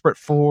desperate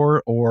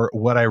for or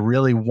what I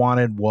really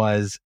wanted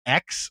was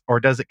X, or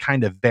does it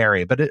kind of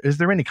vary? But is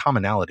there any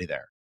commonality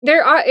there?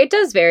 It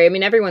does vary. I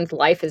mean, everyone's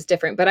life is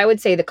different, but I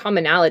would say the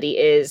commonality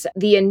is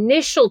the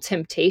initial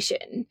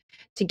temptation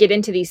to get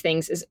into these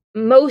things is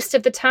most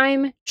of the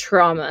time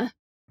trauma.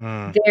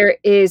 There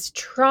is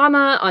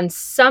trauma on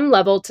some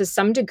level to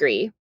some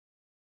degree.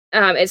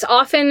 It's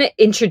often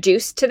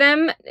introduced to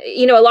them.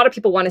 A lot of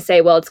people want to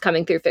say, well, it's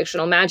coming through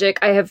fictional magic.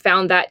 I have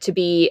found that to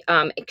be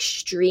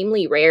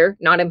extremely rare,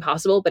 not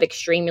impossible, but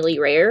extremely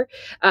rare.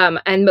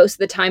 And most of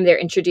the time they're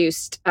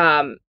introduced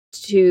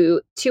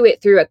to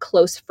it through a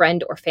close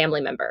friend or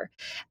family member.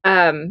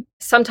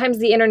 Sometimes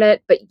the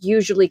internet, but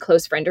usually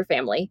close friend or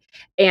family.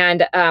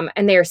 And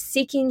they're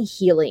seeking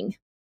healing.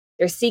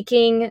 They're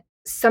seeking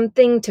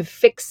something to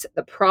fix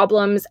the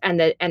problems and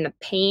the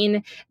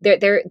pain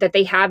that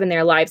they have in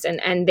their lives,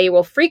 and they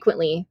will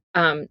frequently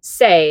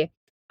say,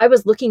 I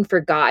was looking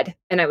for God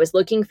and I was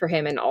looking for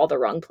him in all the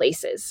wrong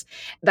places.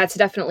 That's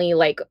definitely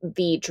like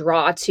the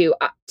draw to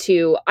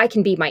I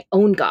can be my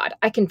own God.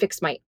 I can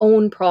fix my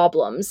own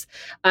problems.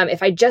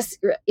 If I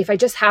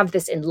just have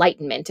this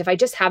enlightenment, if I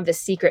just have this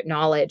secret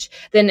knowledge,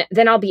 then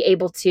I'll be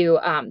able to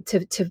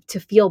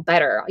feel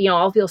better.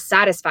 I'll feel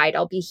satisfied.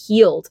 I'll be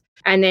healed.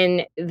 And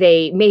then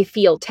they may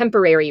feel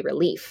temporary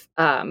relief,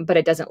 but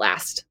it doesn't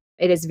last.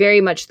 It is very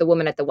much the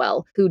woman at the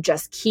well who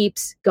just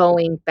keeps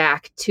going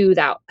back to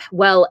that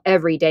well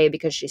every day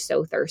because she's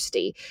so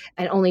thirsty.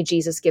 And only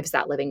Jesus gives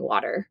that living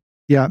water.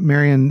 Yeah,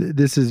 Marian,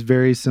 this is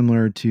very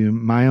similar to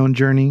my own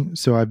journey.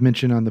 So I've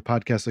mentioned on the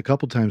podcast a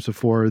couple times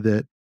before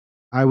that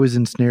I was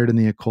ensnared in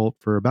the occult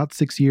for about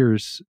 6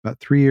 years, about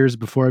 3 years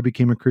before I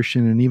became a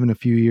Christian, and even a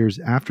few years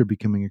after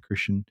becoming a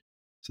Christian.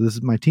 So this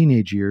is my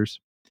teenage years.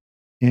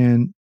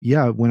 And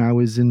yeah, when I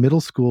was in middle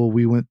school,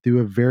 we went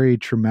through a very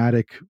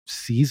traumatic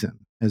season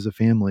as a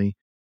family.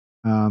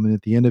 And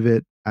at the end of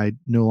it, I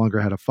no longer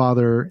had a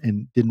father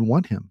and didn't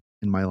want him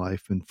in my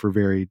life, and for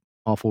very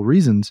awful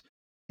reasons.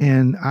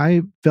 And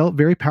I felt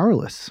very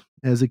powerless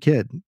as a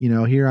kid.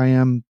 Here I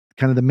am,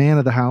 kind of the man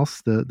of the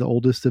house, the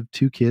oldest of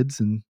 2 kids,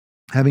 and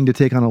having to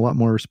take on a lot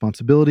more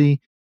responsibility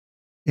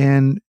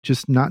and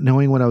just not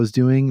knowing what I was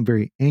doing,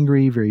 very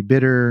angry, very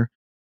bitter,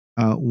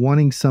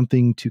 wanting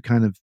something to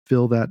kind of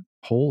fill that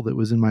hole that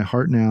was in my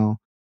heart now.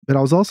 But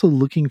I was also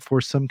looking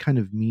for some kind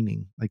of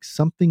meaning, like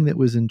something that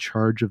was in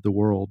charge of the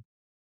world.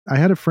 I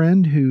had a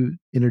friend who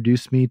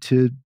introduced me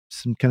to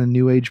some kind of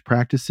new age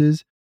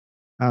practices,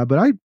 but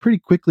I pretty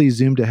quickly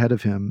zoomed ahead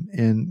of him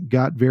and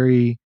got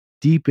very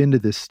deep into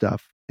this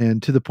stuff.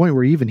 And to the point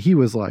where even he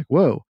was like,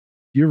 whoa,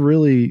 you're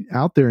really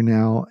out there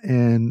now.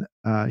 And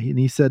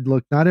he said,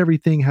 look, not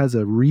everything has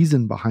a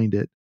reason behind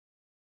it.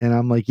 And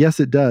I'm like,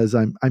 yes, it does.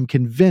 I'm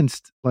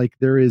convinced like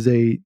there is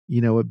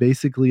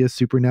basically a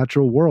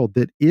supernatural world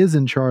that is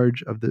in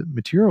charge of the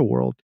material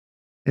world.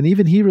 And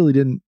even he really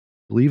didn't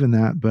believe in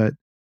that, but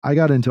I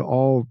got into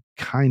all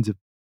kinds of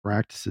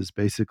practices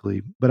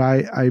basically. But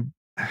I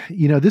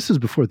this was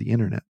before the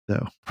internet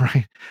though,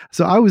 right?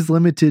 So I was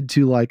limited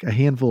to like a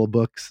handful of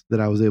books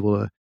that I was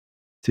able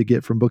to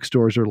get from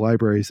bookstores or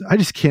libraries. I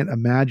just can't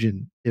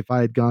imagine if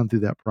I had gone through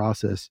that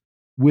process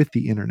with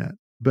the internet.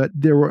 But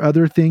there were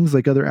other things,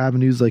 like other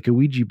avenues, like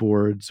Ouija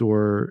boards,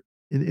 and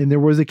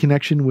there was a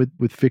connection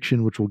with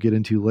fiction, which we'll get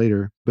into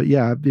later. But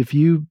yeah, if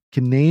you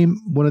can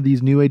name one of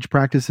these new age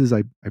practices,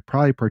 I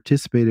probably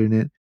participated in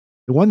it.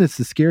 The one that's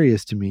the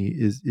scariest to me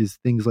is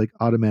things like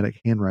automatic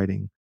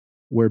handwriting,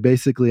 where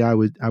basically I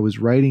was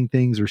writing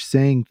things or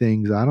saying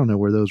things. I don't know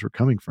where those were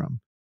coming from.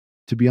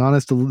 To be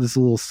honest, this is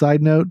a little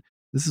side note.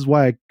 This is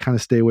why I kind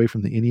of stay away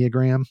from the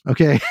Enneagram.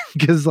 Okay.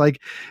 Because like,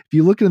 if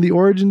you look into the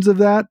origins of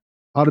that,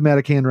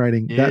 automatic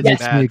handwriting. That It's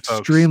makes me bad, folks.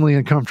 extremely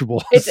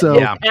uncomfortable. It's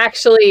Yeah.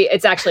 actually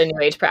a New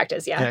Age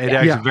practice. Yeah. It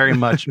actually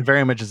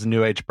very much is a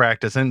New Age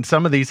practice. And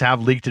some of these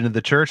have leaked into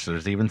the church.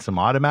 There's even some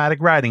automatic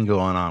writing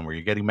going on where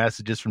you're getting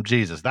messages from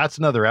Jesus. That's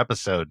another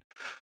episode.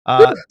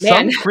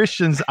 Some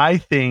Christians, I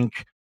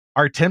think,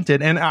 are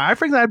tempted, and I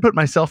frankly, I'd put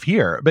myself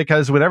here,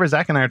 because whenever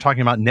Zach and I are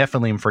talking about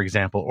Nephilim, for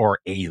example, or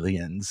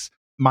aliens,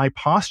 my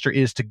posture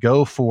is to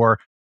go for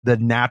the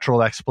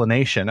natural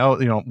explanation. Oh,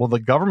 well, the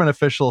government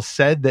official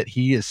said that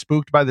he is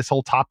spooked by this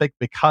whole topic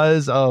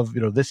because of,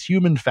 this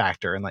human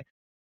factor. And like,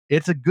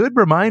 it's a good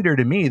reminder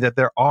to me that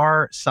there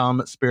are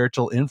some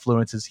spiritual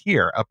influences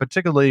here,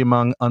 particularly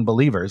among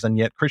unbelievers. And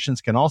yet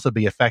Christians can also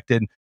be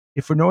affected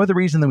if for no other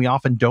reason than we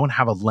often don't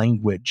have a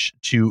language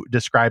to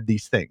describe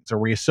these things, or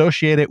we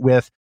associate it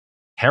with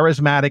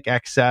charismatic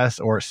excess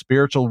or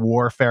spiritual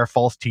warfare,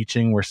 false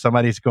teaching, where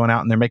somebody's going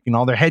out and they're making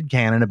all their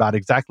headcanon about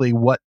exactly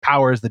what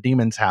powers the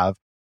demons have.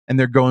 And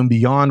they're going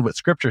beyond what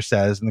scripture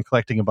says and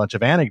collecting a bunch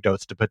of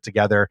anecdotes to put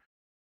together.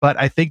 But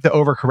I think the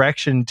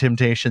overcorrection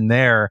temptation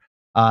there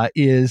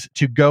is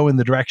to go in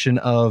the direction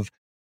of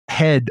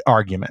head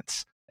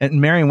arguments.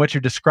 And Marian, what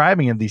you're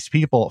describing of these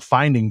people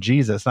finding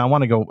Jesus, and I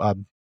want to go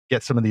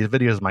get some of these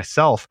videos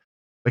myself,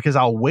 because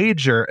I'll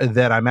wager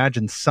that I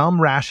imagine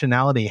some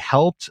rationality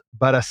helped,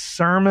 but a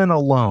sermon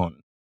alone,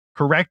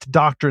 correct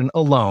doctrine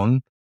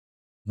alone,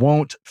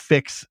 won't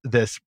fix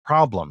this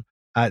problem.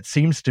 It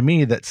seems to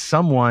me that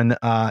someone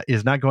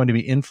is not going to be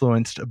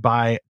influenced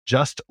by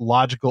just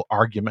logical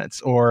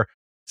arguments, or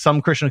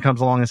some Christian comes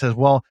along and says,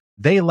 well,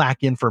 they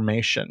lack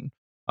information.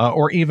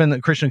 Or even a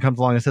Christian comes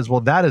along and says,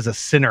 well, that is a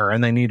sinner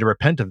and they need to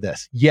repent of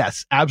this.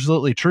 Yes,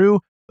 absolutely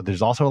true. But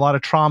there's also a lot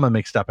of trauma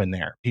mixed up in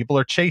there. People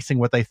are chasing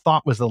what they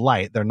thought was the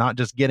light. They're not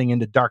just getting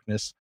into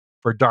darkness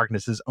for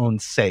darkness's own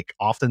sake.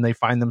 Often they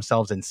find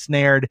themselves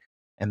ensnared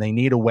and they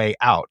need a way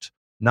out,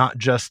 not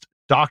just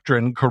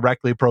doctrine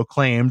correctly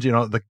proclaimed,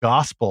 the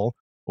gospel,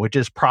 which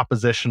is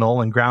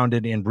propositional and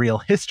grounded in real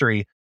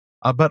history,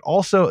 but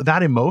also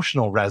that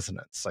emotional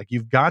resonance. Like,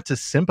 you've got to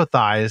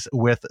sympathize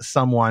with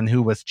someone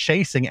who was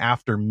chasing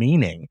after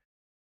meaning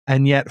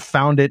and yet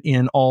found it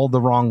in all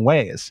the wrong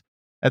ways.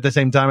 At the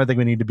same time, I think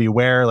we need to be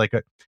aware,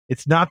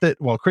 it's not that,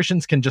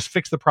 Christians can just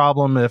fix the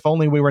problem if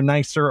only we were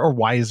nicer or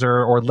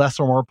wiser or less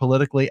or more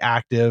politically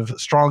active,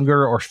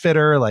 stronger or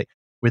fitter. Like,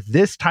 with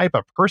this type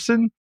of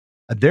person,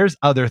 there's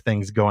other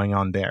things going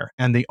on there.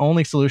 And the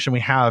only solution we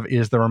have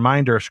is the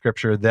reminder of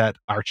scripture that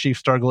our chief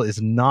struggle is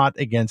not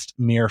against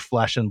mere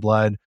flesh and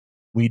blood.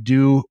 We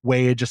do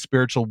wage a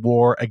spiritual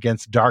war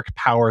against dark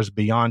powers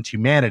beyond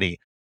humanity.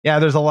 Yeah,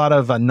 there's a lot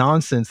of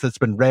nonsense that's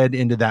been read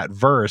into that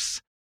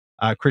verse.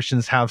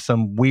 Christians have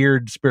some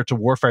weird spiritual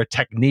warfare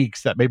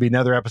techniques that may be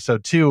another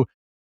episode too,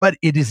 but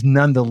it is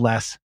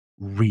nonetheless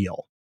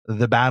real.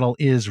 The battle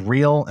is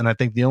real. And I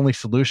think the only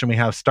solution we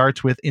have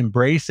starts with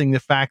embracing the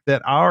fact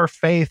that our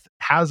faith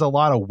has a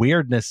lot of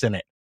weirdness in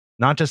it,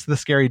 not just the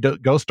scary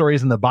ghost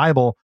stories in the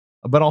Bible,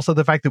 but also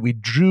the fact that we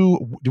do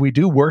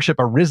worship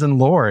a risen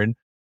Lord.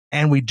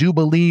 And we do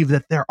believe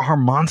that there are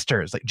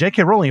monsters. Like,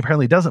 J.K. Rowling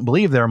apparently doesn't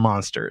believe there are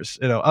monsters.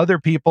 Other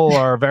people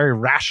are very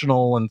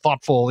rational and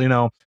thoughtful.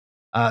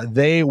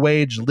 They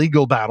wage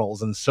legal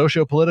battles and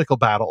socio-political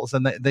battles,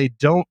 and they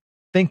don't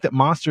think that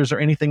monsters are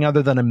anything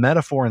other than a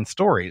metaphor in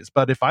stories.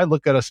 But if I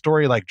look at a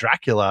story like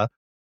Dracula,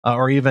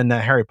 or even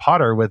Harry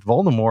Potter with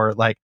Voldemort,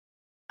 like,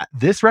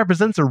 this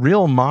represents a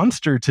real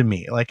monster to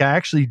me. Like, I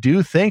actually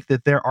do think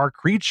that there are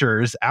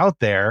creatures out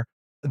there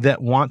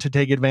that want to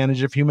take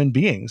advantage of human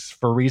beings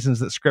for reasons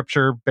that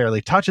scripture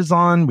barely touches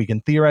on. We can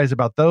theorize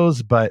about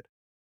those, but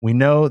we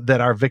know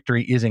that our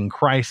victory is in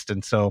Christ.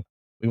 And so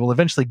we will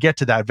eventually get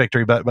to that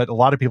victory, but a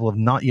lot of people have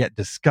not yet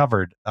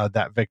discovered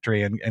that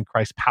victory and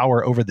Christ's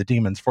power over the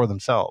demons for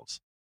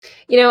themselves.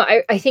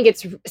 I think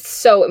it's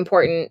so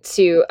important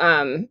to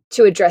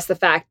address the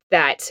fact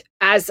that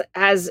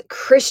as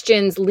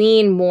Christians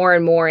lean more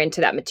and more into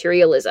that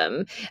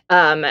materialism,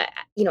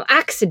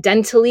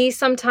 accidentally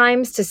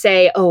sometimes to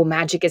say, oh,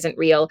 magic isn't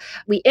real,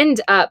 we end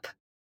up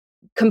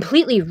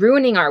completely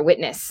ruining our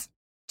witness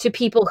to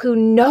people who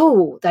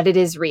know that it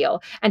is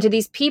real, and to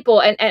these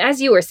people. And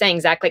as you were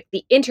saying, Zach, like,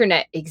 the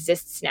internet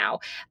exists now.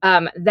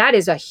 That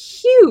is a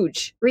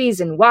huge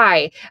reason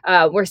why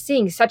we're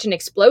seeing such an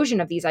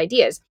explosion of these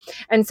ideas.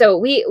 And so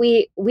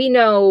we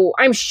know,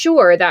 I'm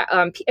sure that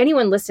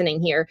anyone listening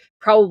here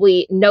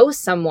probably knows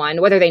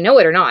someone, whether they know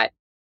it or not,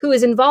 who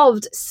is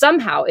involved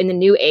somehow in the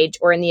New Age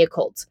or in the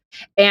occult.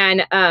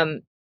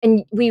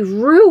 And we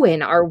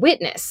ruin our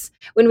witness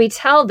when we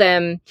tell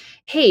them,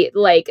 hey,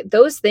 like,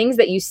 those things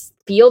that you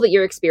feel that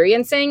you're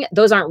experiencing,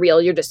 those aren't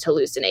real. You're just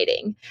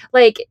hallucinating.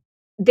 Like,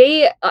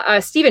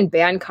 Stephen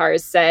Bankar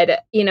said,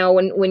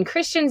 when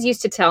Christians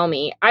used to tell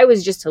me I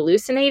was just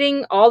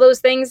hallucinating all those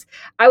things,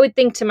 I would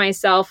think to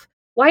myself,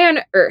 why on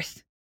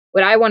earth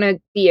would I want to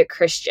be a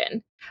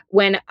Christian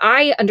when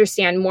I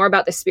understand more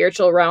about the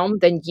spiritual realm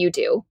than you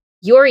do?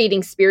 You're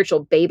eating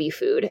spiritual baby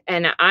food,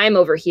 and I'm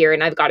over here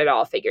and I've got it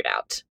all figured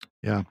out.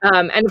 Yeah.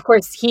 And of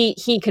course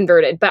he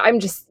converted, but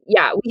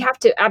we have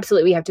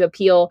to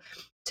appeal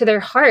their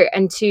heart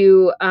and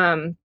to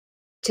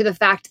the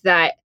fact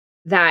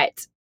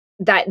that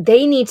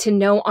they need to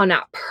know on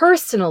a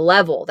personal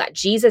level that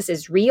Jesus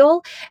is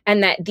real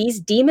and that these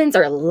demons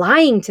are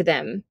lying to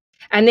them.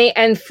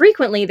 And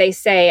frequently they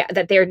say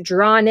that they're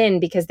drawn in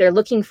because they're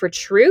looking for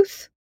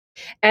truth.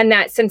 And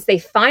that since they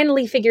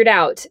finally figured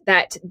out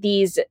that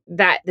the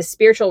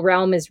spiritual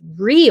realm is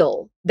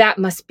real, that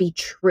must be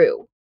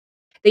true.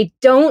 It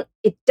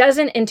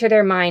doesn't enter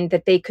their mind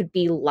that they could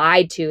be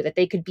lied to, that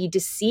they could be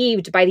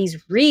deceived by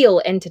these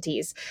real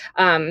entities.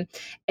 And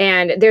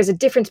there's a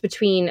difference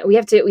between, we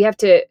have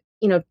to,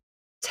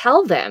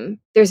 tell them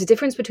there's a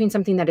difference between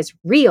something that is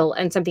real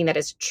and something that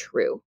is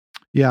true.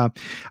 Yeah.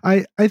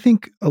 I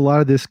think a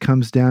lot of this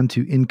comes down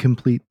to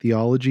incomplete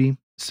theology.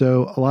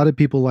 So a lot of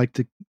people like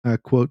to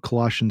quote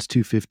Colossians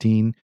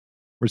 2:15,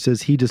 where it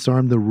says, he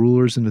disarmed the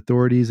rulers and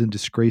authorities and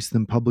disgraced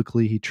them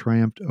publicly. He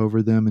triumphed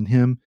over them in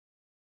him.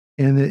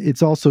 And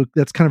it's also,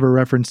 that's kind of a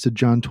reference to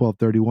John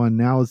 12:31.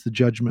 Now is the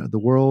judgment of the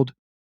world.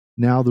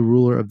 Now the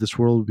ruler of this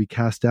world will be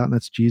cast out. And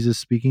that's Jesus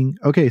speaking.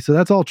 Okay, so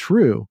that's all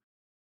true.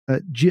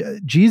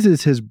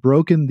 Jesus has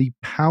broken the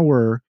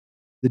power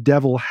the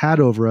devil had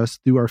over us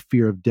through our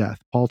fear of death.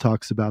 Paul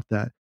talks about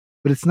that.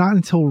 But it's not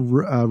until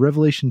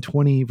Revelation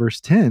 20,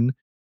 verse 10,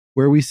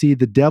 where we see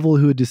the devil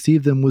who had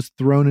deceived them was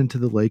thrown into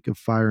the lake of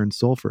fire and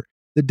sulfur.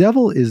 The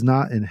devil is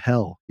not in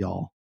hell,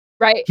 y'all.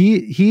 Right.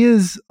 He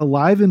is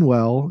alive and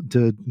well,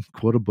 to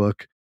quote a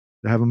book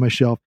that I have on my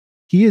shelf.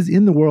 He is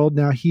in the world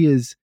now.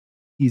 He's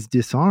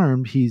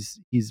disarmed. He's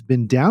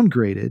been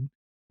downgraded,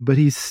 but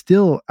he's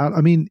still out.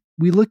 I mean,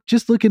 look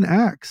in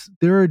Acts.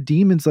 There are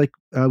demons like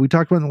we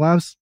talked about in the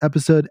last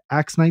episode,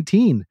 Acts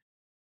 19,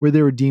 where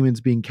there were demons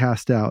being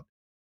cast out.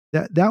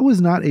 That was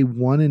not a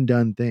one and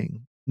done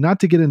thing. Not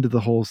to get into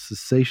the whole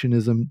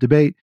cessationism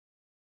debate,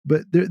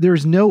 but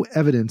there's no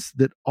evidence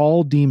that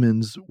all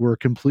demons were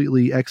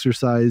completely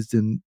exorcised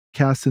and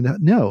cast into hell.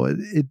 No,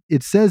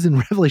 it says in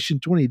Revelation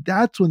 20,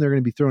 that's when they're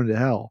going to be thrown into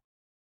hell.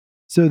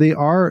 So they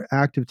are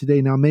active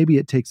today. Now, maybe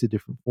it takes a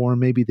different form.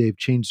 Maybe they've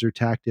changed their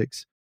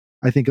tactics.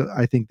 I think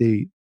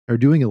they are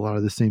doing a lot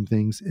of the same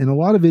things. And a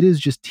lot of it is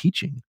just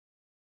teaching.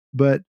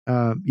 But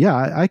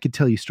I could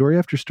tell you story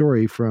after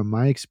story from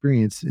my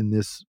experience in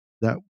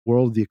that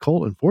world of the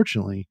occult,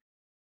 unfortunately,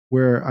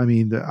 where, I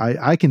mean,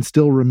 I can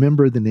still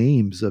remember the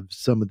names of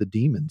some of the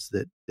demons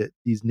that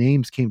these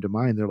names came to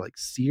mind. They're like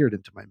seared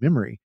into my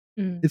memory.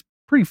 It's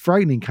pretty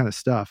frightening kind of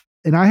stuff.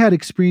 And I had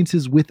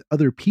experiences with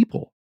other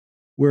people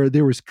where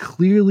there was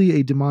clearly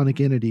a demonic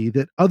entity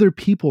that other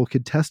people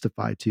could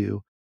testify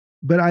to.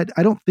 But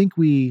I don't think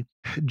we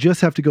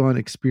just have to go on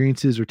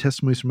experiences or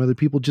testimonies from other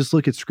people. Just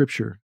look at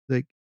scripture.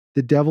 Like,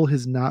 the devil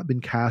has not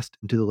been cast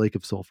into the lake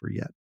of sulfur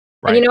yet.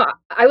 Right. And,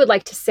 I would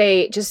like to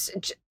say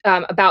just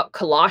about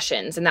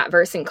Colossians and that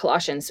verse in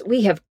Colossians,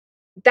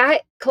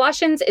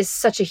 Colossians is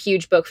such a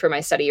huge book for my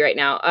study right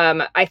now.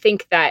 I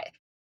think that,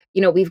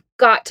 we've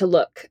got to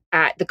look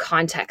at the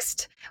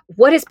context.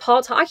 What is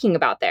Paul talking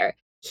about there?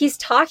 He's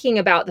talking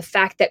about the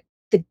fact that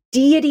the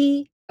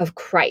deity of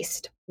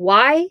Christ.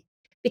 Why?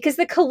 Because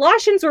the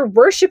Colossians were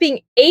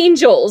worshiping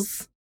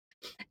angels.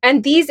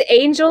 And these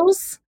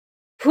angels,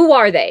 who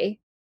are they?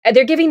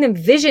 They're giving them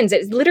visions.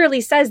 It literally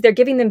says they're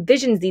giving them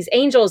visions, these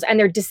angels, and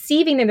they're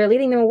deceiving them. They're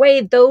leading them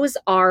away. Those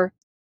are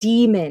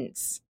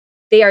demons.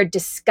 They are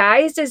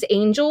disguised as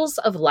angels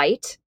of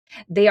light.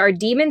 They are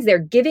demons. They're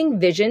giving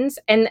visions.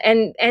 And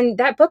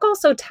that book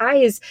also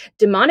ties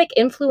demonic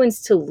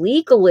influence to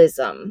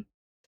legalism,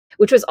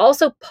 which was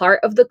also part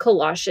of the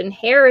Colossian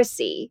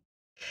heresy.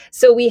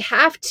 So we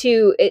have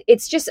to,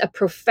 it's just a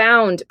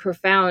profound,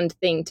 profound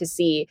thing to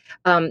see.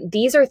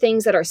 These are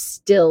things that are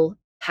still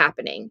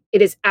happening.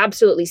 It is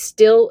absolutely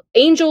still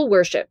angel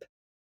worship,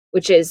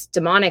 which is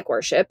demonic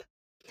worship,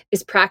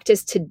 is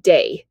practiced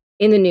today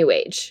in the New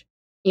Age.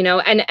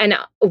 And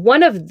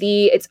one of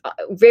it's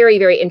very,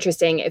 very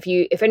interesting.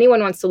 If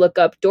anyone wants to look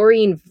up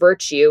Doreen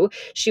Virtue,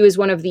 she was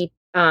one of the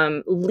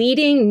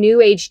leading New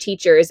Age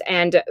teachers,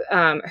 and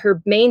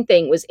her main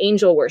thing was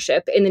angel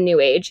worship in the New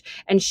Age.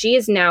 And she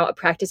is now a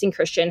practicing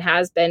Christian,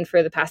 has been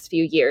for the past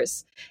few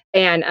years,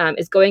 and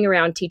is going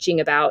around teaching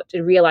about,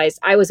 and realized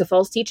I was a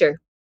false teacher.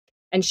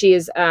 And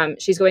she's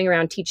going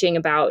around teaching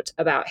about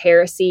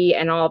heresy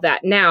and all of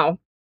that now.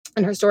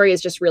 And her story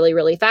is just really,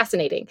 really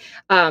fascinating.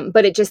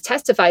 But it just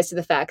testifies to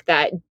the fact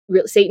that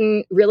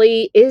Satan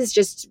really is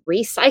just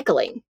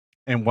recycling.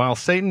 And while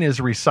Satan is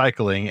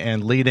recycling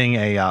and leading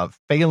a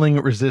failing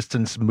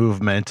resistance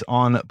movement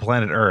on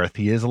planet Earth,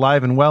 he is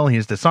alive and well.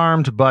 He's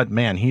disarmed, but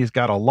man, he's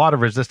got a lot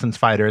of resistance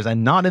fighters,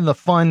 and not in the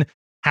fun,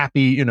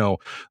 happy,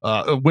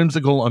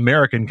 whimsical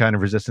American kind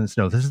of resistance.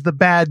 No, this is the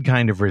bad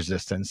kind of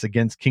resistance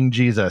against King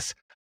Jesus.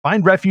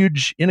 Find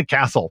refuge in a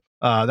castle.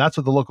 That's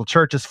what the local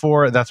church is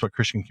for. That's what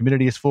Christian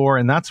community is for.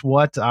 And that's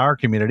what our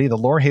community, the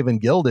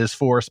Lorehaven Guild, is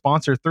for.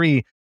 Sponsor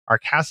 3, our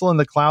Castle in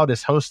the Cloud,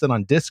 is hosted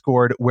on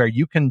Discord, where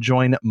you can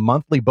join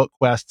monthly book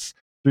quests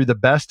through the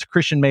best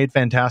Christian-made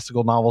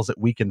fantastical novels that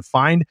we can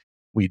find.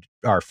 We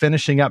are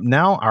finishing up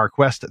now our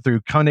quest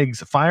through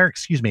Koenig's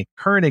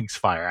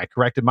Fire. I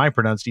corrected my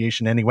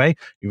pronunciation anyway,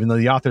 even though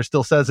the author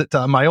still says it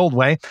my old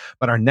way.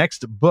 But our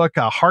next book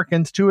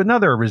harkens to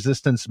another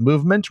resistance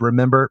movement.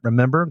 Remember,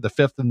 the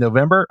 5th of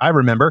November? I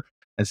remember.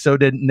 And so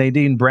did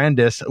Nadine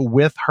Brandis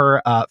with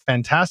her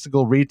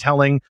fantastical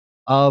retelling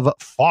of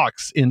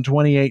Fox in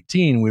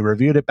 2018. We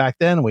reviewed it back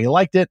then. We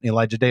liked it.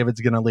 Elijah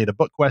David's going to lead a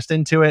book quest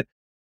into it.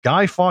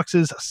 Guy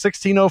Fawkes's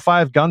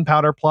 1605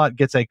 gunpowder plot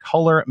gets a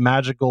color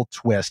magical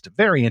twist.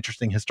 Very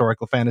interesting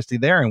historical fantasy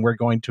there, and we're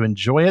going to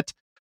enjoy it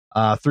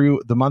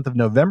through the month of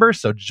November.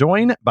 So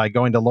join by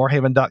going to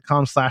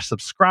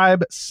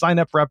lorehaven.com/subscribe, sign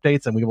up for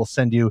updates, and we will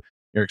send you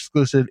your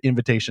exclusive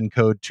invitation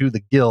code to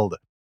the guild.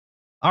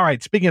 All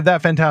right, speaking of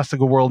that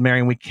fantastical world,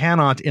 Marian, we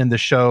cannot end the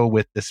show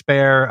with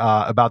despair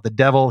about the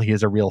devil. He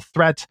is a real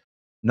threat.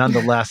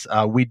 Nonetheless,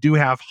 we do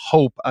have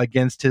hope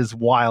against his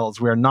wiles.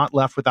 We are not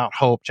left without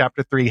hope.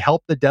 Chapter 3,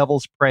 Help the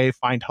Devil's Prey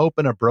Find Hope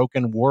in a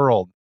Broken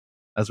World.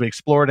 As we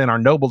explored in our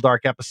Noble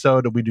Dark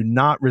episode, we do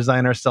not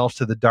resign ourselves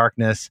to the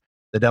darkness.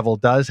 The devil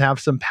does have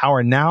some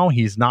power now.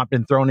 He's not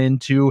been thrown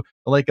into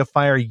the lake of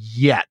fire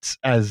yet,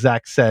 as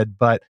Zach said,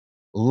 but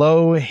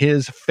lo,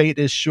 his fate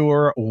is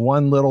sure.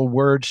 One little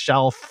word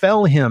shall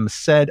fell him,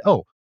 said,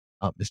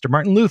 Mr.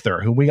 Martin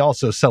Luther, who we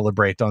also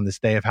celebrate on this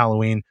day of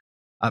Halloween.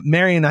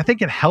 Marian, I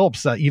think it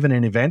helps even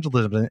in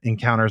evangelism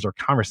encounters or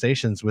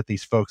conversations with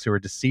these folks who are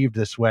deceived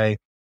this way.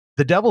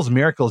 The devil's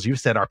miracles, you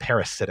said, are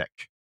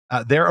parasitic.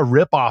 They're a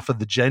ripoff of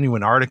the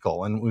genuine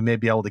article, and we may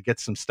be able to get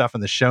some stuff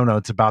in the show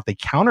notes about the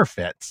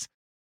counterfeits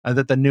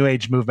that the New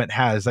Age movement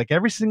has. Like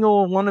every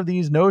single one of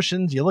these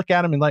notions, you look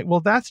at them and like, well,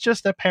 that's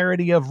just a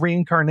parody of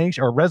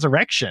reincarnation or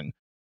resurrection.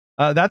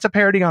 That's a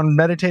parody on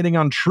meditating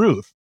on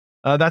truth.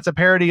 That's a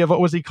parody of, what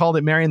was he called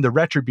it, Marian? The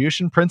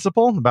retribution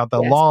principle, about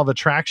the law of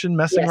attraction,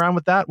 messing around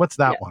with that. What's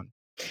that one?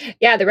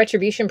 Yeah, the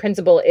retribution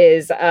principle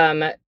is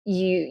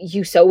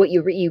you sow what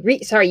you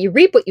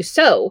reap what you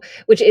sow,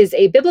 which is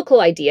a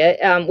biblical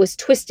idea, was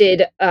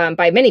twisted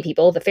by many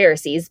people, the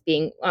Pharisees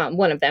being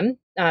one of them,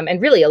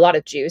 and really a lot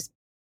of Jews.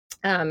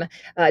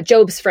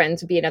 Job's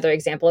friends would be another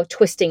example of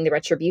twisting the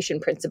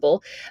retribution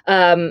principle.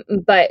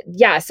 But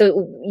yeah,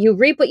 so you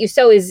reap what you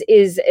sow is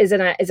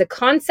a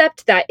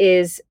concept that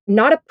is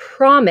not a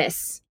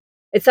promise.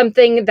 It's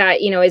something that,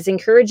 is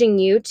encouraging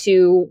you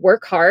to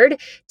work hard,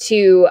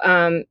 to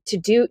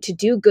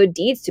do good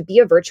deeds, to be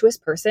a virtuous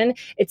person.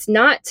 It's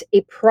not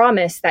a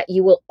promise that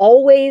you will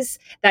always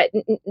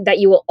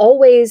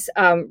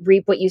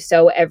reap what you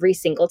sow every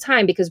single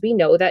time, because we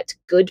know that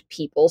good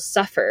people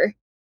suffer,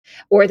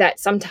 or that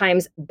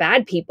sometimes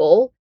bad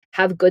people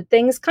have good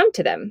things come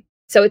to them.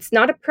 So it's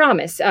not a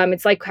promise.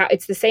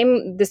 It's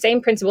the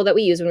same principle that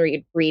we use when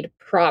we read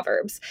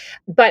Proverbs.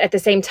 But at the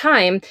same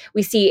time,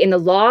 we see in the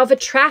law of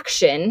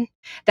attraction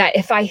that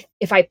if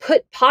I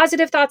put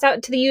positive thoughts out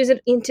into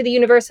the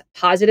universe,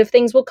 positive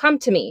things will come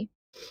to me.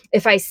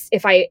 If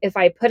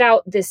I put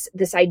out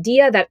this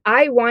idea that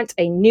I want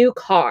a new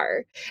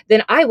car,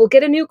 then I will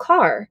get a new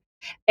car.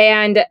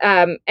 And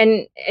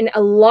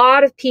a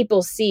lot of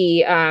people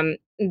see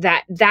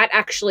that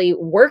actually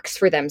works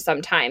for them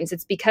sometimes.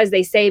 It's because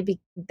they say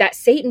that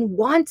Satan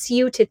wants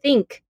you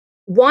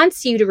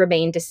to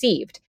remain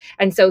deceived.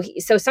 And so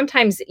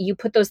sometimes you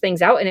put those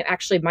things out and it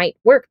actually might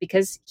work,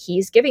 because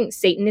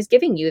Satan is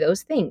giving you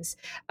those things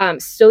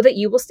so that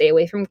you will stay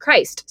away from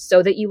Christ,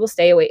 so that you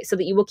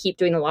will keep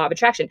doing the law of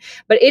attraction.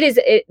 But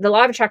the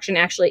law of attraction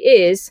actually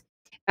is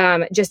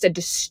just a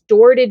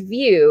distorted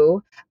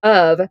view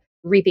of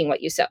reaping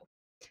what you sow.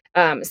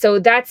 So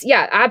that's,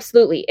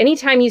 absolutely.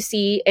 Anytime you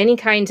see any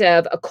kind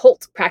of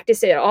occult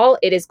practice at all,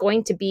 it is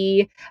going to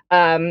be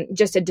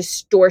just a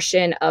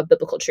distortion of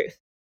biblical truth.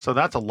 So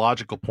that's a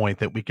logical point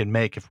that we can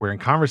make if we're in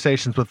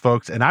conversations with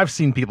folks. And I've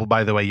seen people,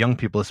 by the way, young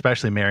people,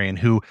 especially Marian,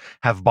 who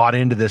have bought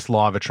into this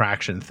law of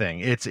attraction thing.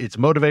 It's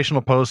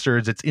motivational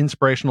posters, it's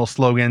inspirational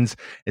slogans.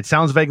 It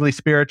sounds vaguely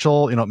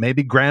spiritual.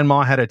 Maybe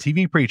grandma had a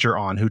TV preacher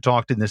on who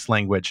talked in this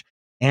language,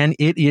 and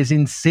it is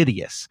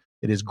insidious.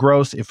 It is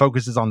gross. It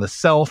focuses on the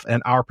self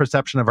and our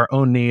perception of our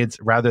own needs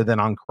rather than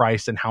on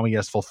Christ and how he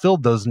has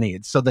fulfilled those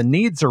needs. So the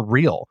needs are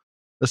real.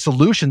 The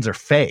solutions are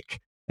fake.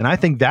 And I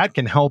think that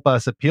can help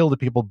us appeal to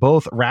people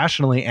both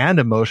rationally and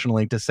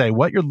emotionally to say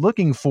what you're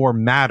looking for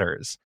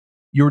matters.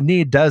 Your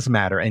need does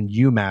matter, and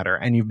you matter,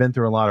 and you've been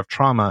through a lot of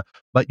trauma,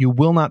 but you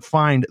will not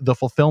find the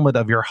fulfillment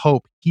of your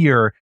hope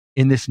here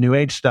in this New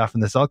Age stuff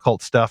and this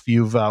occult stuff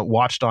you've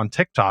watched on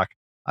TikTok.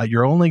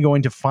 You're only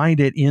going to find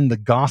it in the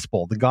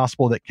gospel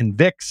that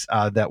convicts,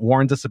 that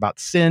warns us about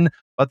sin,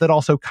 but that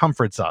also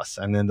comforts us.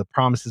 And then the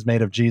promise is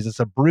made of Jesus,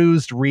 a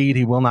bruised reed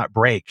he will not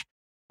break.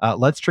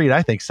 Let's treat,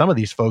 I think, some of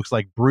these folks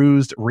like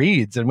bruised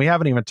reeds. And we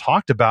haven't even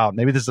talked about,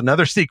 maybe this is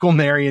another sequel,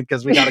 Marian,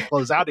 because we got to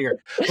close out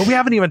here, but we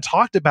haven't even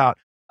talked about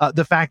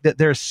the fact that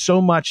there's so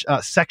much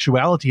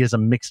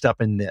sexualityism mixed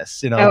up in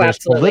this. There's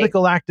absolutely.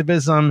 Political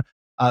activism,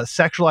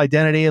 sexual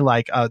identity,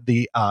 like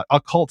the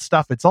occult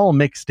stuff. It's all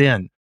mixed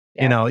in.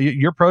 Yeah.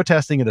 You're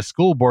protesting at a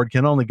school board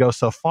can only go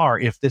so far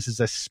if this is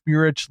a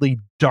spiritually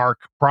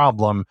dark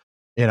problem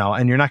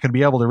and you're not going to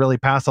be able to really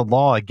pass a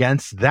law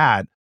against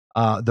that.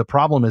 The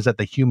problem is at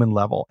the human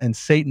level, and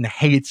Satan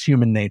hates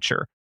human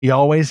nature. He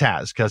always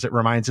has, because it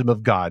reminds him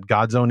of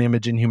God's own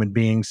image in human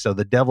beings. So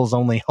the devil's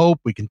only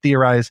hope, we can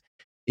theorize,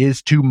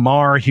 is to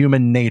mar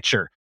human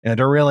nature and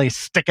to really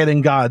stick it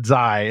in God's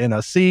eye.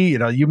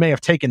 You may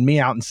have taken me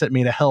out and sent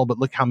me to hell, but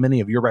look how many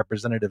of your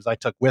representatives I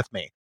took with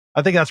me.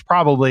 I think that's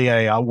probably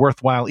a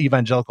worthwhile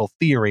evangelical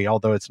theory,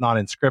 although it's not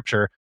in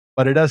scripture,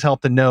 but it does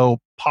help to know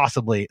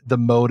possibly the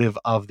motive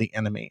of the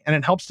enemy. And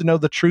it helps to know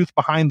the truth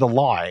behind the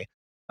lie,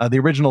 the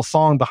original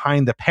song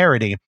behind the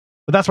parody.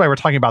 But that's why we're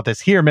talking about this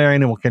here,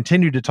 Marian, and we'll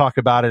continue to talk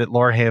about it at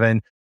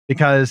Lorehaven,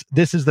 because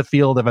this is the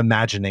field of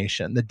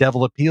imagination. The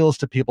devil appeals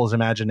to people's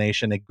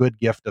imagination, a good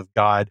gift of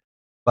God,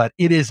 but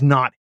it is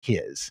not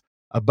his.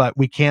 But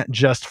we can't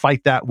just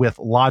fight that with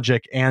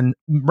logic and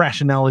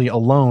rationality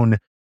alone.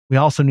 We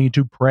also need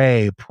to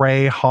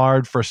pray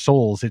hard for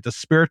souls. It's a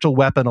spiritual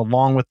weapon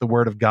along with the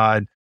word of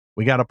God.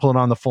 We got to put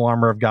on the full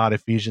armor of God,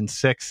 Ephesians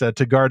 6,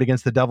 to guard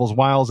against the devil's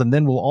wiles, and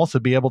then we'll also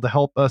be able to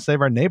help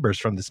save our neighbors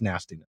from this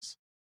nastiness.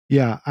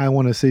 Yeah, I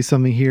want to say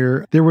something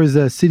here. There was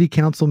a city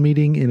council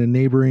meeting in a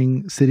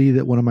neighboring city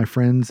that one of my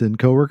friends and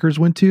coworkers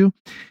went to,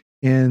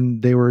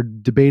 and they were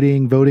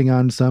voting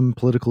on some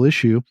political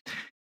issue.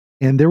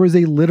 And there was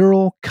a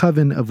literal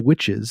coven of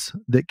witches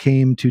that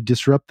came to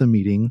disrupt the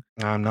meeting.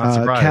 I'm not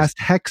surprised. Cast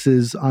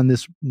hexes on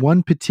this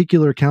one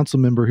particular council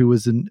member who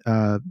was an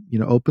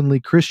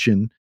openly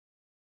Christian.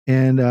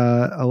 And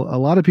a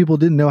lot of people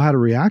didn't know how to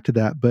react to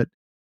that, but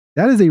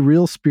that is a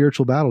real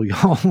spiritual battle,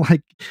 y'all.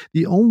 Like,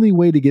 the only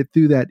way to get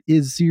through that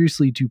is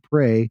seriously to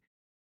pray.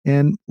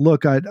 And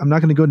look, I'm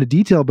not going to go into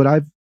detail,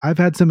 but I've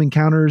had some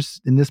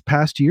encounters in this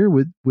past year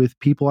with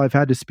people I've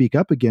had to speak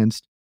up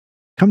against.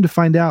 Come to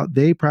find out,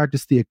 they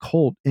practice the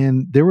occult.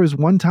 And there was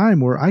one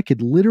time where I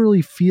could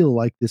literally feel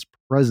like this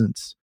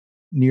presence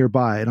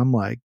nearby. And I'm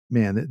like,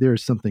 man,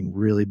 there's something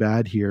really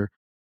bad here.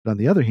 But on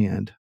the other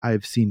hand,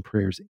 I've seen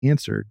prayers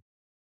answered.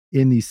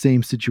 In these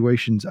same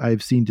situations,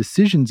 I've seen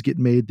decisions get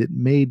made that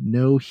made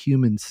no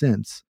human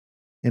sense.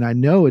 And I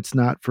know it's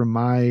not from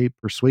my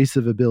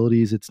persuasive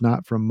abilities. It's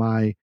not from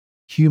my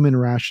human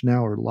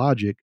rationale or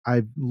logic.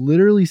 I've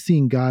literally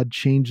seen God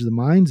change the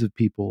minds of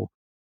people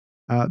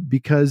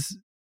because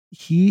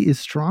he is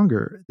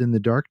stronger than the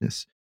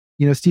darkness.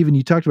 Stephen,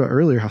 you talked about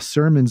earlier how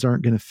sermons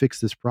aren't going to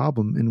fix this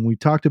problem. And we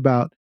talked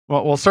about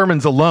Well,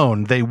 sermons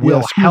alone, they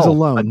will help,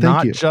 alone. but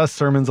not just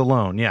sermons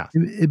alone. Yeah.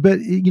 But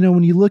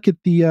when you look at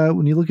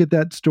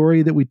that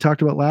story that we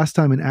talked about last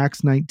time in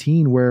Acts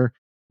 19, where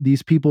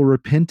these people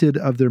repented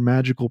of their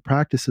magical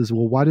practices.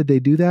 Well, why did they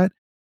do that?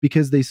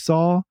 Because they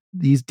saw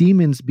these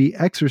demons be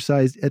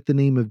exorcised at the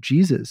name of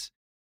Jesus.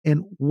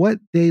 And what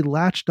they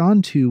latched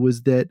onto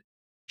was that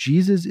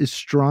Jesus is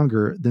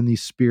stronger than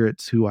these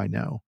spirits who I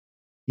know.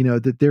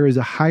 That there is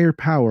a higher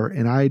power,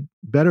 and I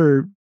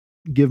better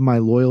give my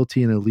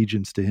loyalty and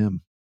allegiance to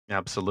him.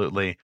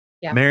 Absolutely.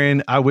 Yeah.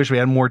 Marian, I wish we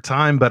had more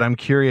time, but I'm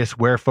curious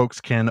where folks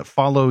can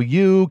follow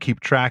you, keep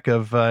track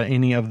of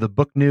any of the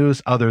book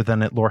news other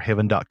than at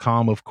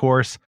lorehaven.com, of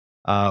course.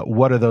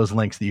 What are those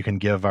links that you can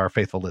give our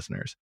faithful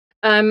listeners?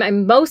 I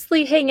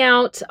mostly hang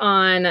out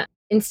on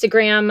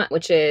Instagram,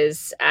 which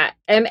is at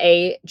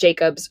MA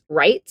Jacobs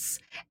Writes.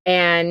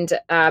 And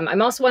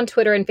I'm also on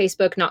Twitter and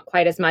Facebook, not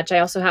quite as much. I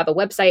also have a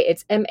website.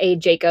 It's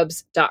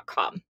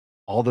majacobs.com.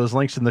 All those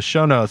links in the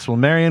show notes. Well,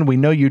 Marian, we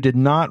know you did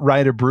not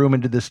ride a broom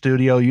into the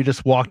studio. You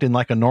just walked in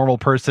like a normal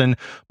person,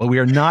 but we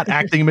are not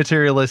acting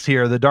materialists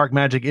here. The dark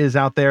magic is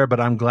out there, but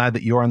I'm glad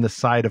that you're on the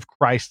side of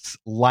Christ's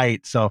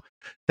light. So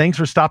thanks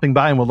for stopping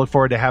by, and we'll look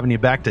forward to having you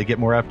back to get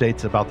more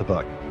updates about the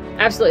book.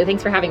 Absolutely.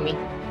 Thanks for having me.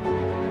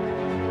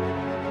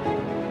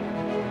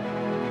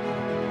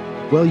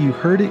 Well, you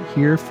heard it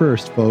here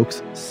first,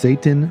 folks.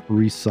 Satan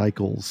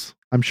recycles.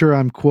 I'm sure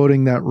I'm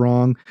quoting that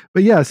wrong,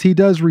 but yes, he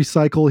does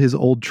recycle his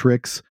old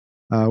tricks.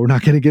 We're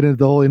not going to get into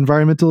the whole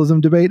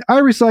environmentalism debate.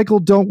 I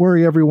recycle, don't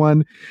worry,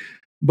 everyone.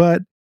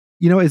 But,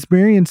 as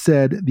Marian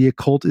said, the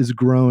occult is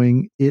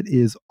growing. It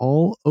is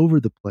all over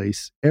the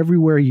place.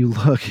 Everywhere you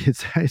look,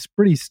 it's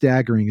pretty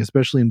staggering,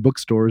 especially in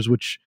bookstores,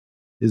 which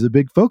is a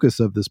big focus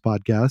of this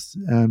podcast.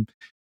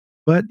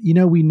 But,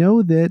 we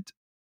know that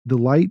the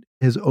light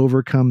has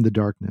overcome the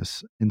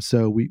darkness. And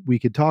so we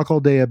could talk all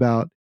day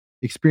about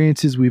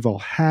experiences we've all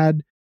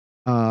had,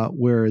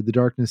 where the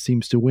darkness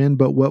seems to win.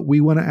 But what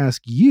we want to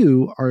ask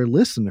you, our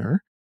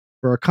listener,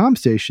 for our comm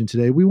station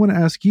today, we want to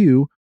ask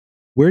you,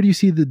 where do you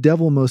see the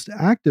devil most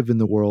active in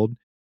the world?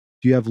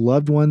 Do you have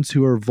loved ones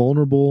who are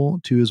vulnerable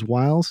to his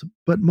wiles?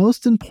 But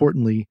most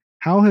importantly,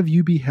 how have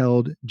you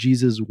beheld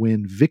Jesus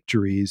win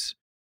victories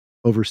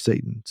over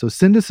Satan? So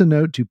send us a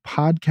note to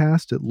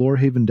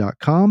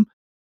podcast@lorehaven.com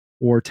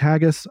or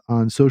tag us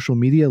on social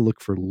media. Look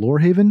for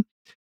Lorehaven.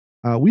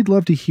 We'd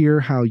love to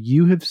hear how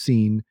you have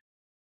seen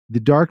the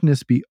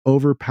darkness be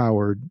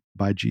overpowered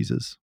by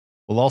Jesus.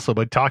 We'll also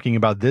be talking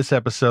about this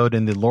episode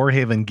in the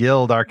Lorehaven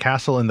Guild, our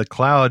castle in the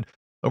cloud.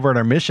 Over at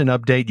our mission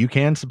update, you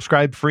can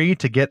subscribe free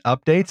to get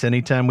updates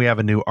anytime we have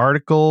a new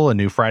article, a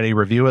new Friday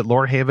review at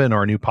Lorehaven,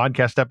 or a new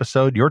podcast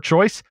episode, your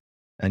choice.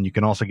 And you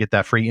can also get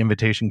that free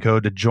invitation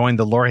code to join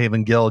the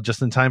Lorehaven Guild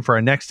just in time for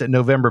our next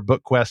November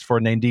book quest for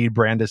Nadine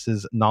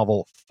Brandis's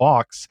novel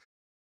Fox.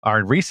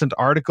 Our recent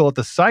article at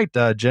the site,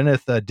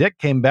 Jenith Dick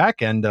came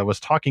back and was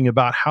talking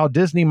about how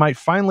Disney might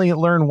finally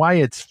learn why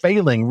it's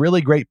failing.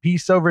 Really great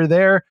piece over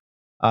there.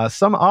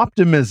 Some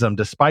optimism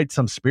despite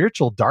some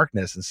spiritual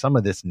darkness and some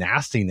of this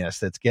nastiness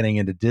that's getting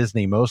into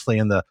Disney, mostly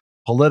in the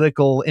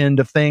political end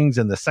of things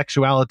and the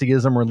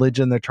sexualityism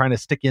religion they're trying to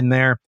stick in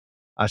there.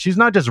 She's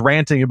not just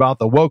ranting about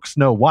the woke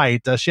Snow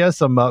White. She has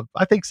some,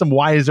 I think, some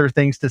wiser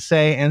things to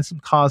say and some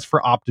cause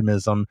for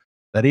optimism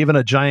that even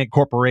a giant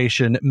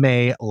corporation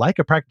may, like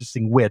a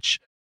practicing witch,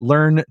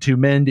 learn to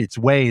mend its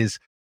ways.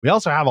 We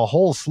also have a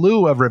whole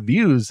slew of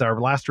reviews.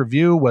 Our last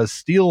review was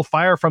Steal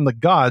Fire from the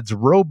Gods,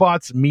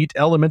 Robots Meet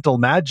Elemental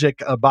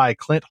Magic by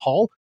Clint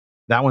Hall.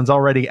 That one's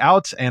already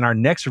out. And our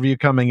next review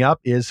coming up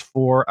is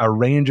for A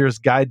Ranger's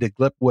Guide to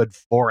Glipwood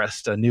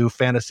Forest, a new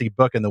fantasy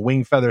book in the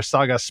Wingfeather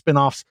Saga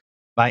spinoffs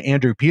by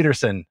Andrew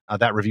Peterson.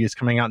 That review is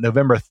coming out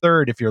November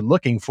 3rd if you're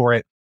looking for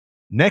it.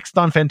 Next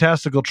on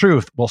Fantastical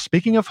Truth, well,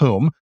 speaking of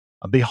whom,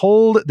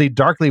 behold the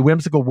darkly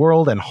whimsical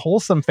world and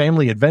wholesome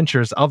family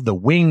adventures of the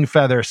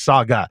Wingfeather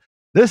Saga.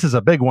 This is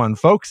a big one,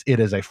 folks. It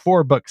is a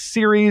 4-book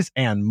series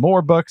and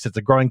more books. It's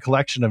a growing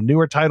collection of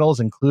newer titles,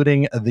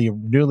 including the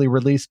newly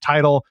released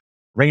title,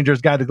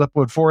 Ranger's Guide to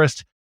Glipwood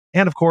Forest.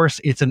 And of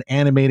course, it's an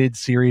animated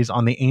series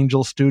on the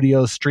Angel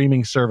Studios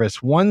streaming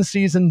service. 1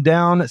 season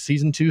down,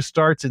 season 2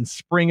 starts in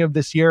spring of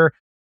this year.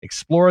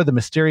 Explore the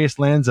mysterious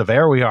lands of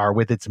Erwiar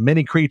with its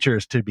many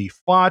creatures to be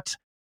fought,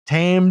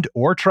 tamed,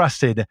 or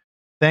trusted.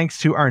 Thanks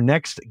to our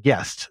next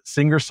guest,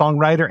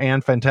 singer-songwriter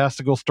and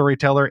fantastical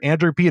storyteller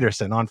Andrew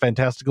Peterson on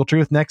Fantastical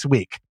Truth next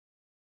week.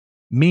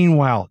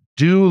 Meanwhile,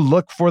 do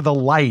look for the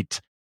light.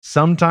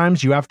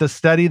 Sometimes you have to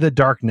study the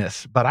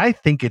darkness, but I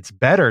think it's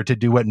better to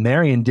do what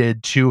Marian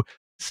did, to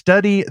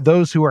study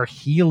those who are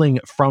healing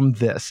from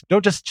this.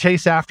 Don't just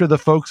chase after the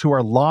folks who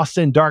are lost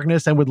in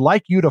darkness and would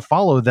like you to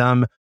follow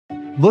them.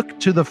 Look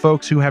to the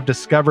folks who have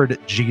discovered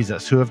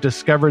Jesus, who have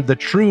discovered the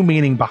true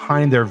meaning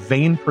behind their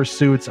vain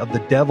pursuits of the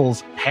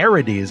devil's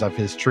parodies of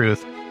his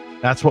truth.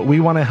 That's what we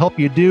want to help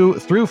you do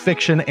through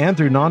fiction and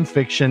through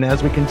nonfiction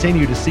as we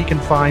continue to seek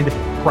and find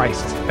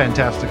Christ's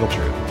fantastical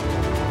truth.